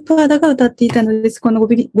か？プラブパーダが歌っていたのです。このゴ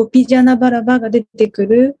ピジャナバラバが出てく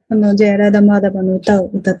る、ジャヤラダマーダバの歌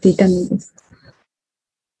を歌っていたのです。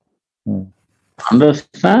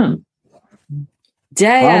Understand?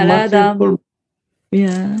 Jaya, How much Radha, people?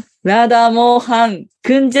 yeah. Radha Mohan,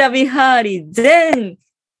 Kunja Bihari, Zen,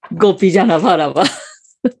 Gopi Jana Bharava.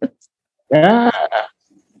 Yeah,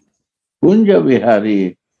 Kunja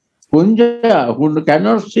Vihari. Kunja, who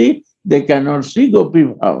cannot see, they cannot see Gopi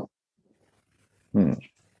Bhav.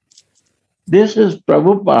 This is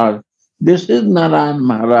Prabhupada. This is Narayan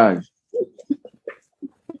Maharaj.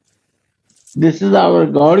 This is our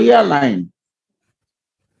Gaudiya line.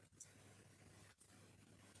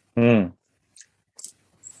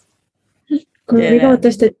これが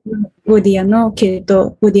私たちのゴディアの系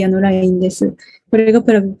統、ゴディアのラインです。これが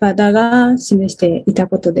プラブパダが示していた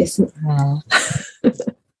ことです。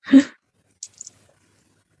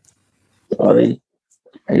Sorry,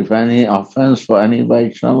 if any offense for any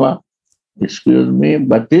Vaishnava, excuse me,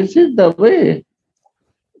 but this is the way.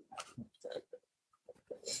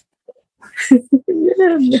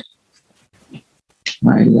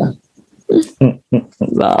 My God.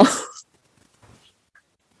 Wow.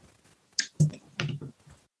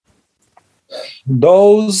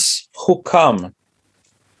 Those who come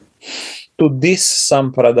to this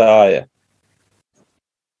sampradaya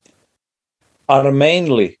are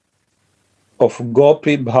mainly of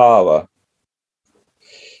Gopi Bhava.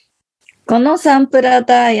 このサンプラ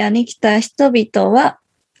ダーヤに来た人々は、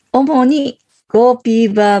主にゴーピ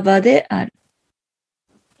ーバーバである。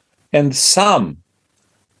And some,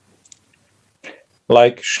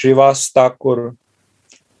 like Srivas Thakur,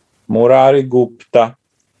 Murari Gupta,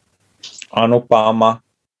 Anupama,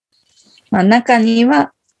 中に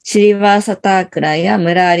は、シリバーサタークラや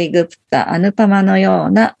ムラーリグプタ、アヌパナのよ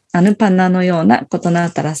うな異な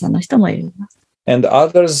ったラサの人もいる。and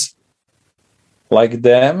others like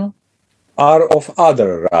them are of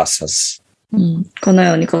other rasas. この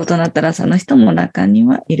ように異なったラサの人も中に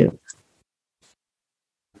はいる。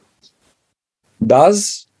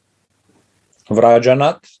Thus,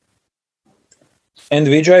 Vrajanath and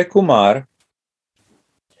Vijay Kumar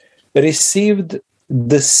received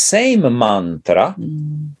the same mantra.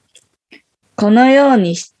 このよう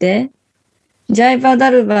にして、ジャイバダ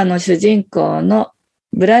ルバの主人公の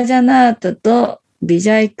ブラジャナータとビジ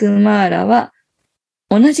ャイクマーラは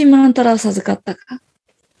同じマントラを授かったか。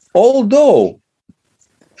Although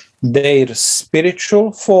their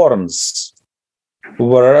spiritual forms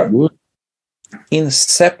were in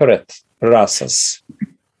separate rasas.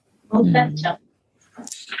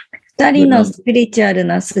 二人のスピリチュアル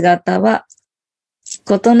な姿は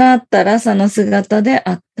異なったラサの姿で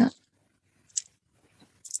あった。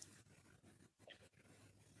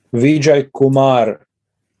Vijay Kumar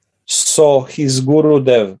saw his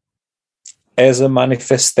Gurudev as a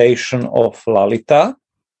manifestation of Lalita.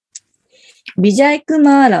 ビジャイク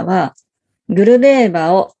マーラはグルデー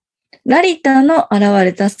バをラリタの現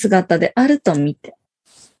れた姿であると見て。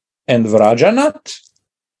And Vrajanath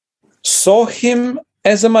saw him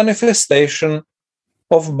as a manifestation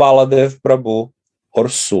of Baladev Prabhu or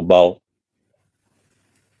Subal.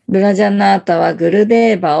 ブラジャナータはグル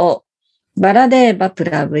デーバをバラデーバプ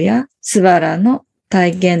ラブやスバラの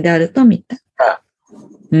体現であると見た。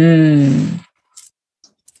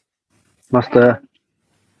Master.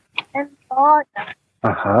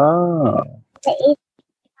 Aha.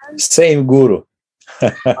 Same Guru.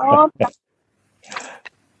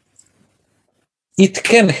 It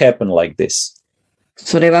can happen like this.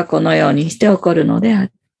 それはこのようにして起こるのであ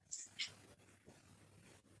る。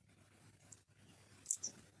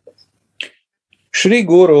Shri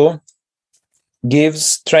Guru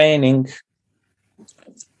gives training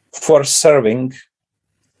for serving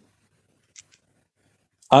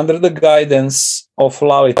under the guidance of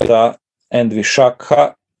Lalita and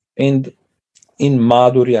Vishakha in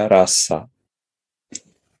Madhurya Rasa.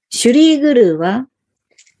 シュリーグルーは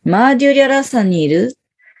マーデュリャラサにいる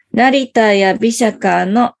ラリタやビシャカ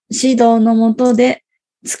の指導のもとで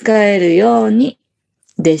使えるように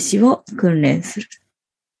弟子を訓練する。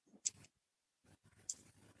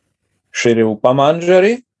Shri Rupa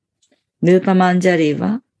Manjari, ルーパマンジャリー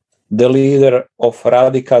は the leader of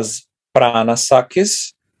Radhika's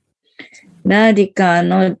Pranasakis, ラディカ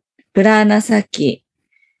のプラーナサキ、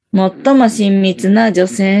最も親密な女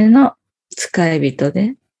性の使い人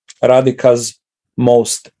で、Radhika's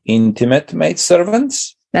most intimate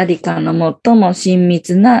maidservants, ラディカの最も親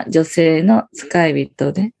密な女性の使い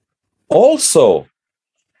人で、also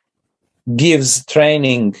gives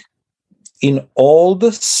training in all the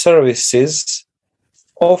services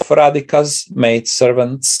of Radhika's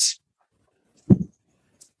maidservants.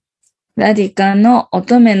 ラディカの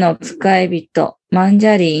乙女の使い人、マンジ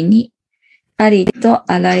ャリーにありと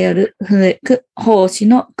あらゆる奉仕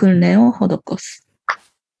の訓練を施す。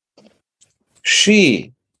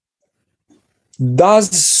She does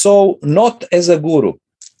so not as a guru,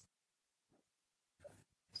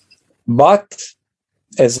 but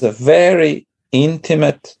as a very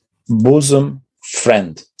intimate bosom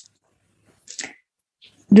friend.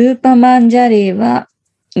 ルーパマンジャリーは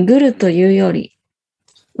グルというより、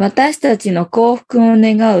私たちの幸福を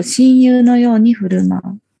願う親友のように振る舞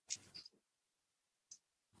う。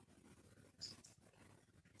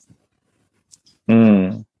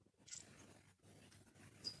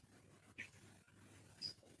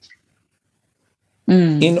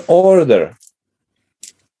In order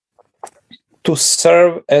to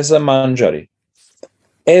serve as a manjari,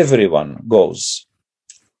 everyone goes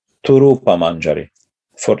to Rupa Manjari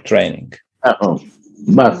for training.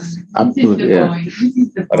 But up to here.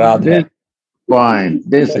 Radha. Point.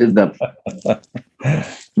 This is the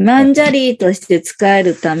マンジャリーとして使え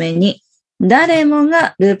るために、誰も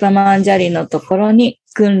がルーパマンジャリーのところに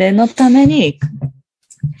訓練のために行く。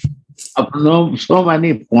so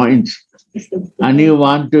many points, and you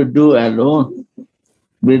want to do alone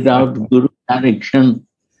without Guru direction.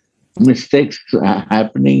 Mistakes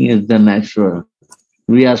happening is the natural.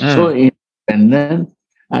 We are so independent,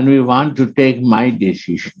 and we want to take my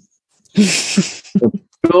decision.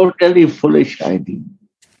 Totally foolish idea.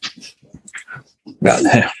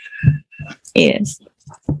 Yes.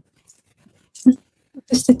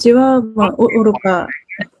 私たちは、愚か。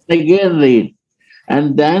Again read,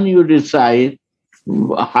 and then you decide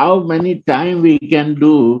how many times we can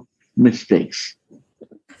do mistakes.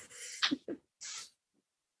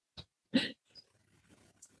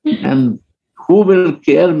 And who will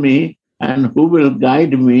care me and who will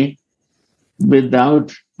guide me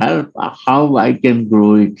without help, how I can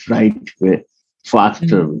grow it right way,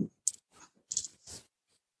 faster.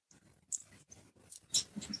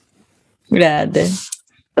 Radha.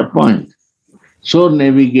 The point. So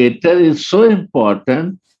navigator is so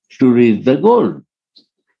important to reach the goal.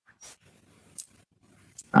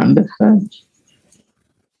 Understand?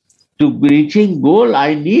 To reaching goal,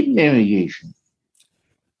 I need navigation.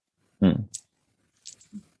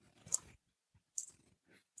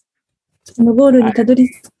 そのゴールにたどり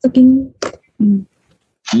着くときに、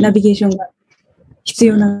ナビゲーションが必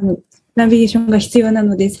要な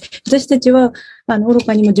のです。私たちは愚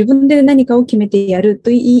かにも自分で何かを決めてやると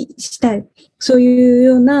したい、そういう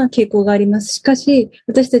ような傾向があります。しかし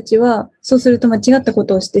私たちはそうすると間違ったこ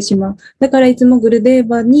とをしてしまう。だからいつもグルデー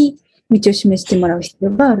バに道を示してもらう必要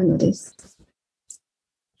があるのです。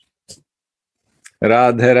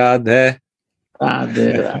Radhe Radhe.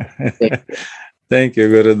 Thank you,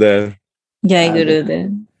 Gurudev. Jai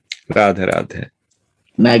Gurudev. Radhe Radhe.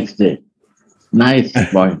 Next day. Nice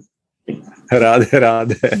point. Radhe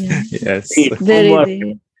Radhe. Yes.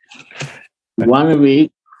 Very. 1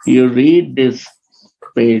 week you read this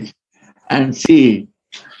page and see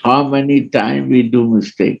how many times we do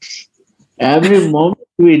mistakes. Every moment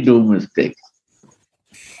we do mistakes.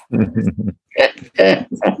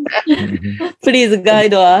 Please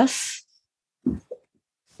guide us.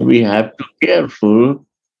 We have to be careful.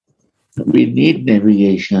 We need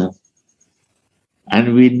navigation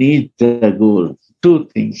and we need the goal. 2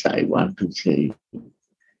 things I want to say.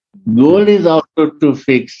 Goal is also to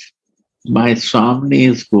fix my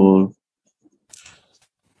Swami's goal.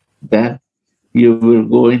 Then you will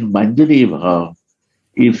go in Manjari Bhav.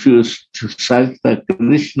 If you search the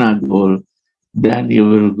Krishna goal, then you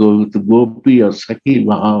will go to Gopi or Sakhi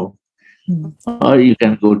Bhav. Or you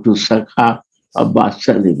can go to Sakha or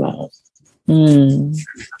Vatsalya Bhav.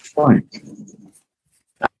 Point.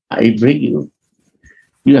 I bring you.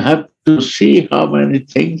 You have to see how many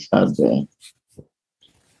things are there.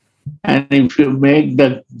 And if you make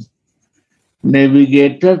the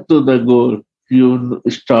navigator to the goal, you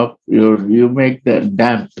stop you make the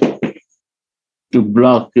dam to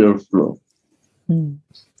block your flow.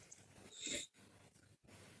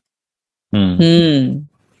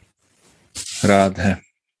 Radha.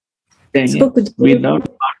 We don't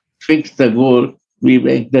fix the goal, we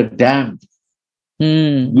make the dam.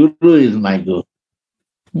 Guru is my goal.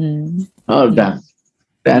 All done.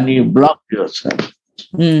 Then you block yourself.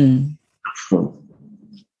 So,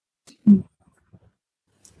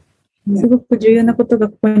 すごく重要なことが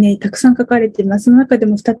ここにたくさん書かれています。その中で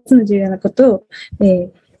も2つの重要なことを、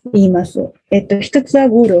言います。1つは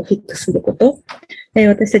ゴールをフィックスすること。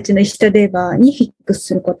私たちのイシタデーバーにフィックス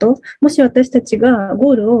すること。もし私たちが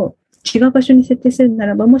ゴールを違う場所に設定するな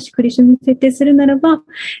らば、もしクリシュに設定するならば、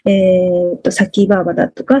サキバーバだ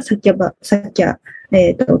とか、サキャ、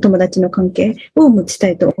お友達の関係を持ちた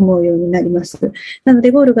いと思うようになります。なので、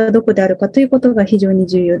ゴールがどこであるかということが非常に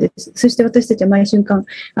重要です。そして私たちは毎瞬間、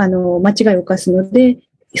間違いを犯すので、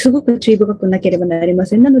すごく注意深くなければなりま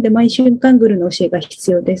せん。なので、毎瞬間グルの教えが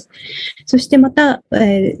必要です。そしてまた、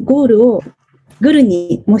ゴールをグル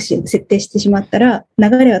にもし設定してしまったら、流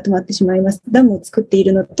れが止まってしまいます。ダムを作ってい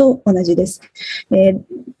るのと同じです。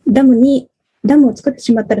ダムを作って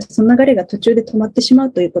しまったら、その流れが途中で止まってしま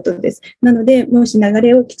うということです。なので、もし流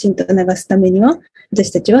れをきちんと流すためには、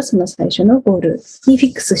私たちはその最初のゴールにフ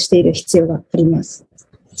ィックスしている必要があります。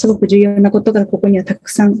すごく重要なことがここにはたく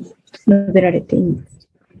さん述べられています。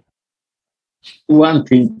One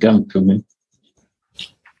thing comes to me.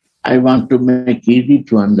 I want to make easy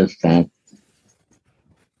to understand.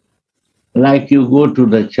 Like you go to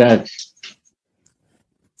the church,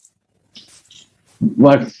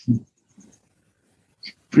 what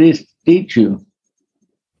priest teach you?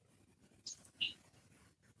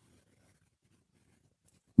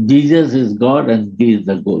 Jesus is God and He is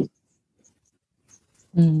the goal.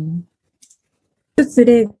 一つ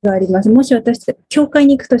例があります。もし私たち、教会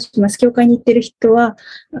に行くとします。教会に行っている人は、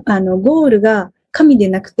ゴールが神で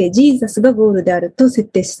なくて、ジーザスがゴールであると設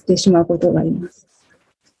定してしまうことがあります。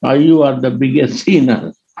You are the biggest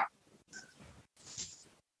sinner.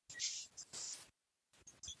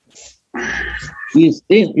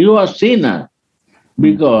 You are sinner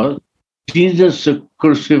because Jesus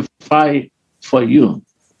crucified for you.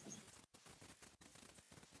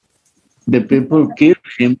 The people killed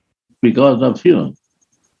him because of you.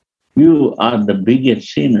 You are the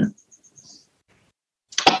biggest sinner.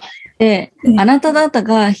 で、あなた方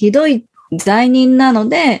がひどい罪人なの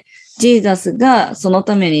で、ジーザスがその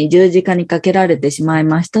ために十字架にかけられてしまい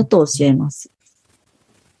ましたと教えます。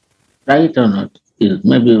Right or not?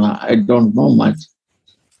 Maybe I don't know much.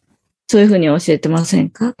 そういうふうに教えてません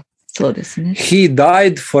か？そうですね。He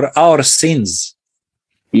died for our sins.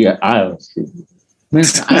 Yeah, our sins.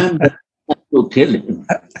 Means I'm the one to kill him.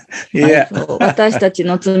 Yeah. 私たち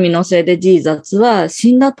の罪のせいでジーザスは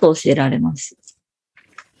死んだと教えられます。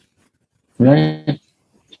Right?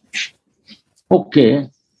 Okay.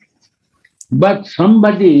 But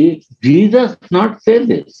somebody, Jesus not say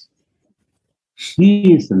this.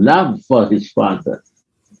 He is loved for his Father.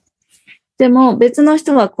 でも別の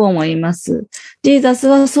人はこうも言います。ジーザス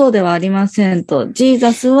はそうではありませんと。ジー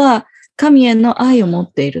ザスは神への愛を持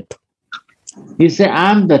っていると。He said,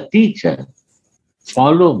 I'm the teacher.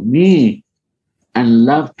 Follow me and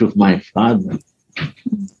love to my Father.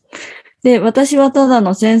 で、私はただ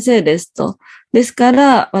の先生ですと。ですか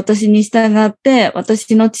ら、私に従って、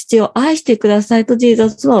私の父を愛してくださいとジーザ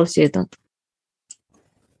スは教えたと。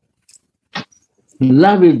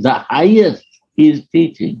Love is the highest he is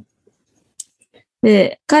teaching.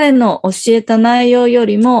 で、彼の教えた内容よ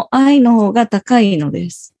りも愛の方が高いの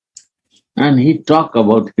です。And he talked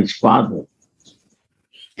about his father.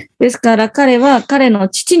 ですから彼は彼の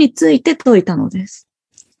父について説いたのです。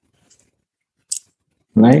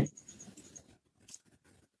Right?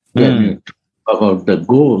 When you talk about the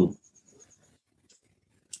goal,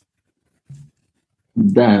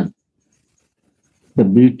 then the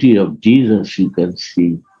beauty of Jesus you can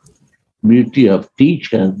see, beauty of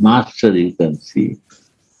teacher, master you can see,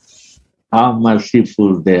 how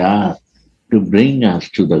merciful they are to bring us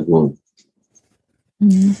to the goal.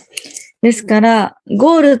 ですから、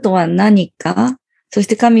ゴールとは何か、そし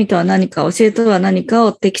て神とは何か、教えとは何か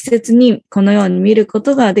を適切にこのように見るこ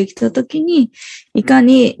とができたときに、いか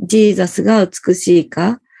にジーザスが美しい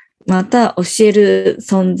か、また教える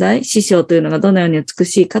存在、師匠というのがどのように美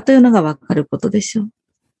しいかというのがわかることでしょう。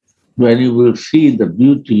When you will see the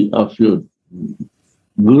beauty of your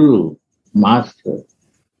guru, master,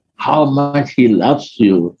 how much he loves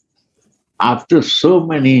you after so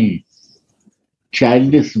many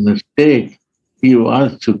childish mistakes, he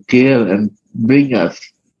wants to care and bring us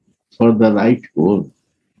for the right goal.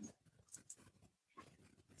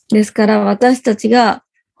 ですから私たちが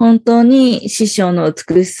本当に師匠の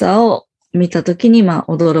美しさを見たときに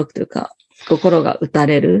驚くというか心が打た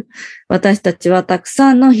れる。私たちはたく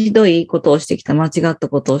さんのひどいことをしてきた、間違った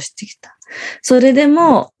ことをしてきた。それで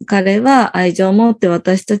も彼は愛情を持って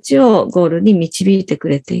私たちをゴールに導いてく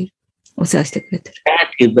れている。お世話してくれている。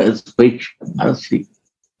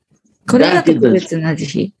これが特別な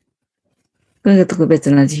慈悲。これが特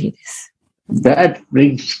別な慈悲です。That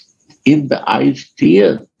brings in the eyes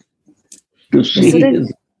tears to see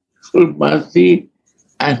His full mercy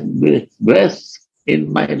and grace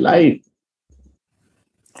in my life.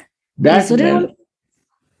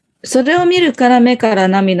 それを見るから目から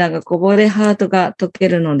涙がこぼれハートが溶け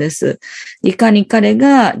るのです。いかに彼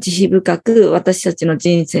が慈悲深く私たちの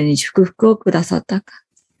人生に祝福をくださったか。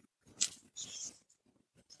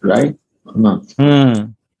Right?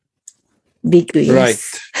 Big yes. Right.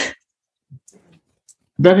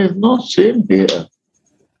 There is no shame here.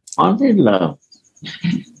 Only love.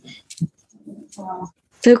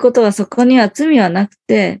 ということはそこには罪はなく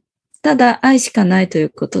て、ただ愛しかないという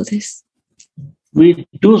ことです。We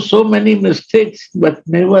do so many mistakes, but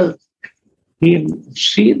never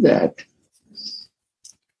see that.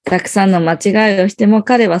 たくさんの間違いをしても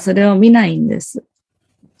彼はそれを見ないんです。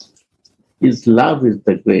His love is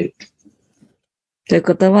the great. という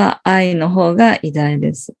ことは愛の方が偉大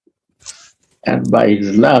です。And by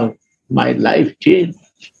his love, my life changed.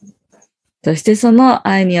 そしてその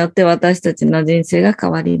愛によって私たちの人生が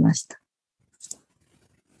変わりました。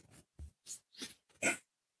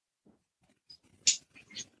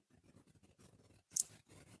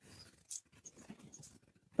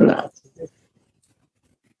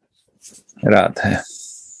Radha.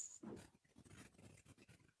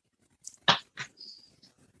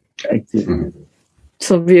 Thank you.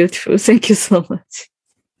 So beautiful. Thank you so much.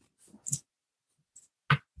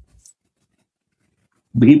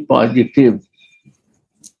 Be positive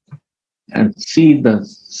and see the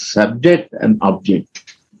subject and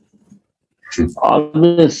object.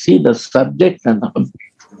 Always see the subject and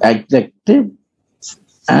adjective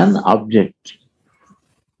and object.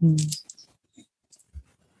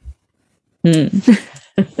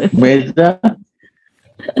 Measure.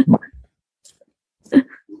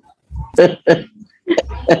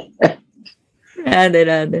 Radhe,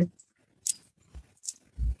 Radhe.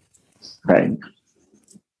 Thank you.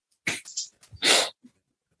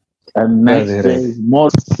 And next Radhe, day is more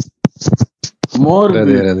Radhe,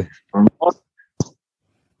 beautiful. Radhe. More.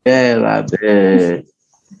 Yeah, Radhe.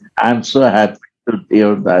 I'm so happy to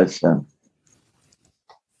hear darshan.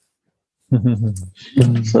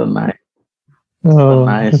 So nice. Oh,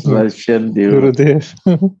 Nice Russian dude.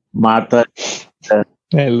 Gurudev. Mata,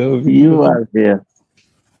 I love you. you are here.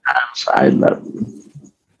 I love you.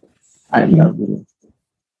 I love you.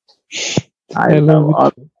 I love you. all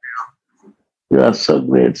of you. You are so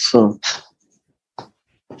great. So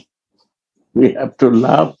we have to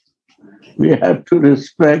love. We have to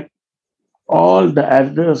respect all the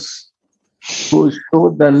elders who show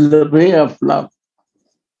the way of love.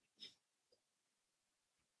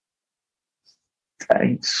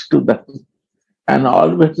 Thanks to them. And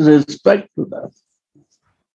always respect to them.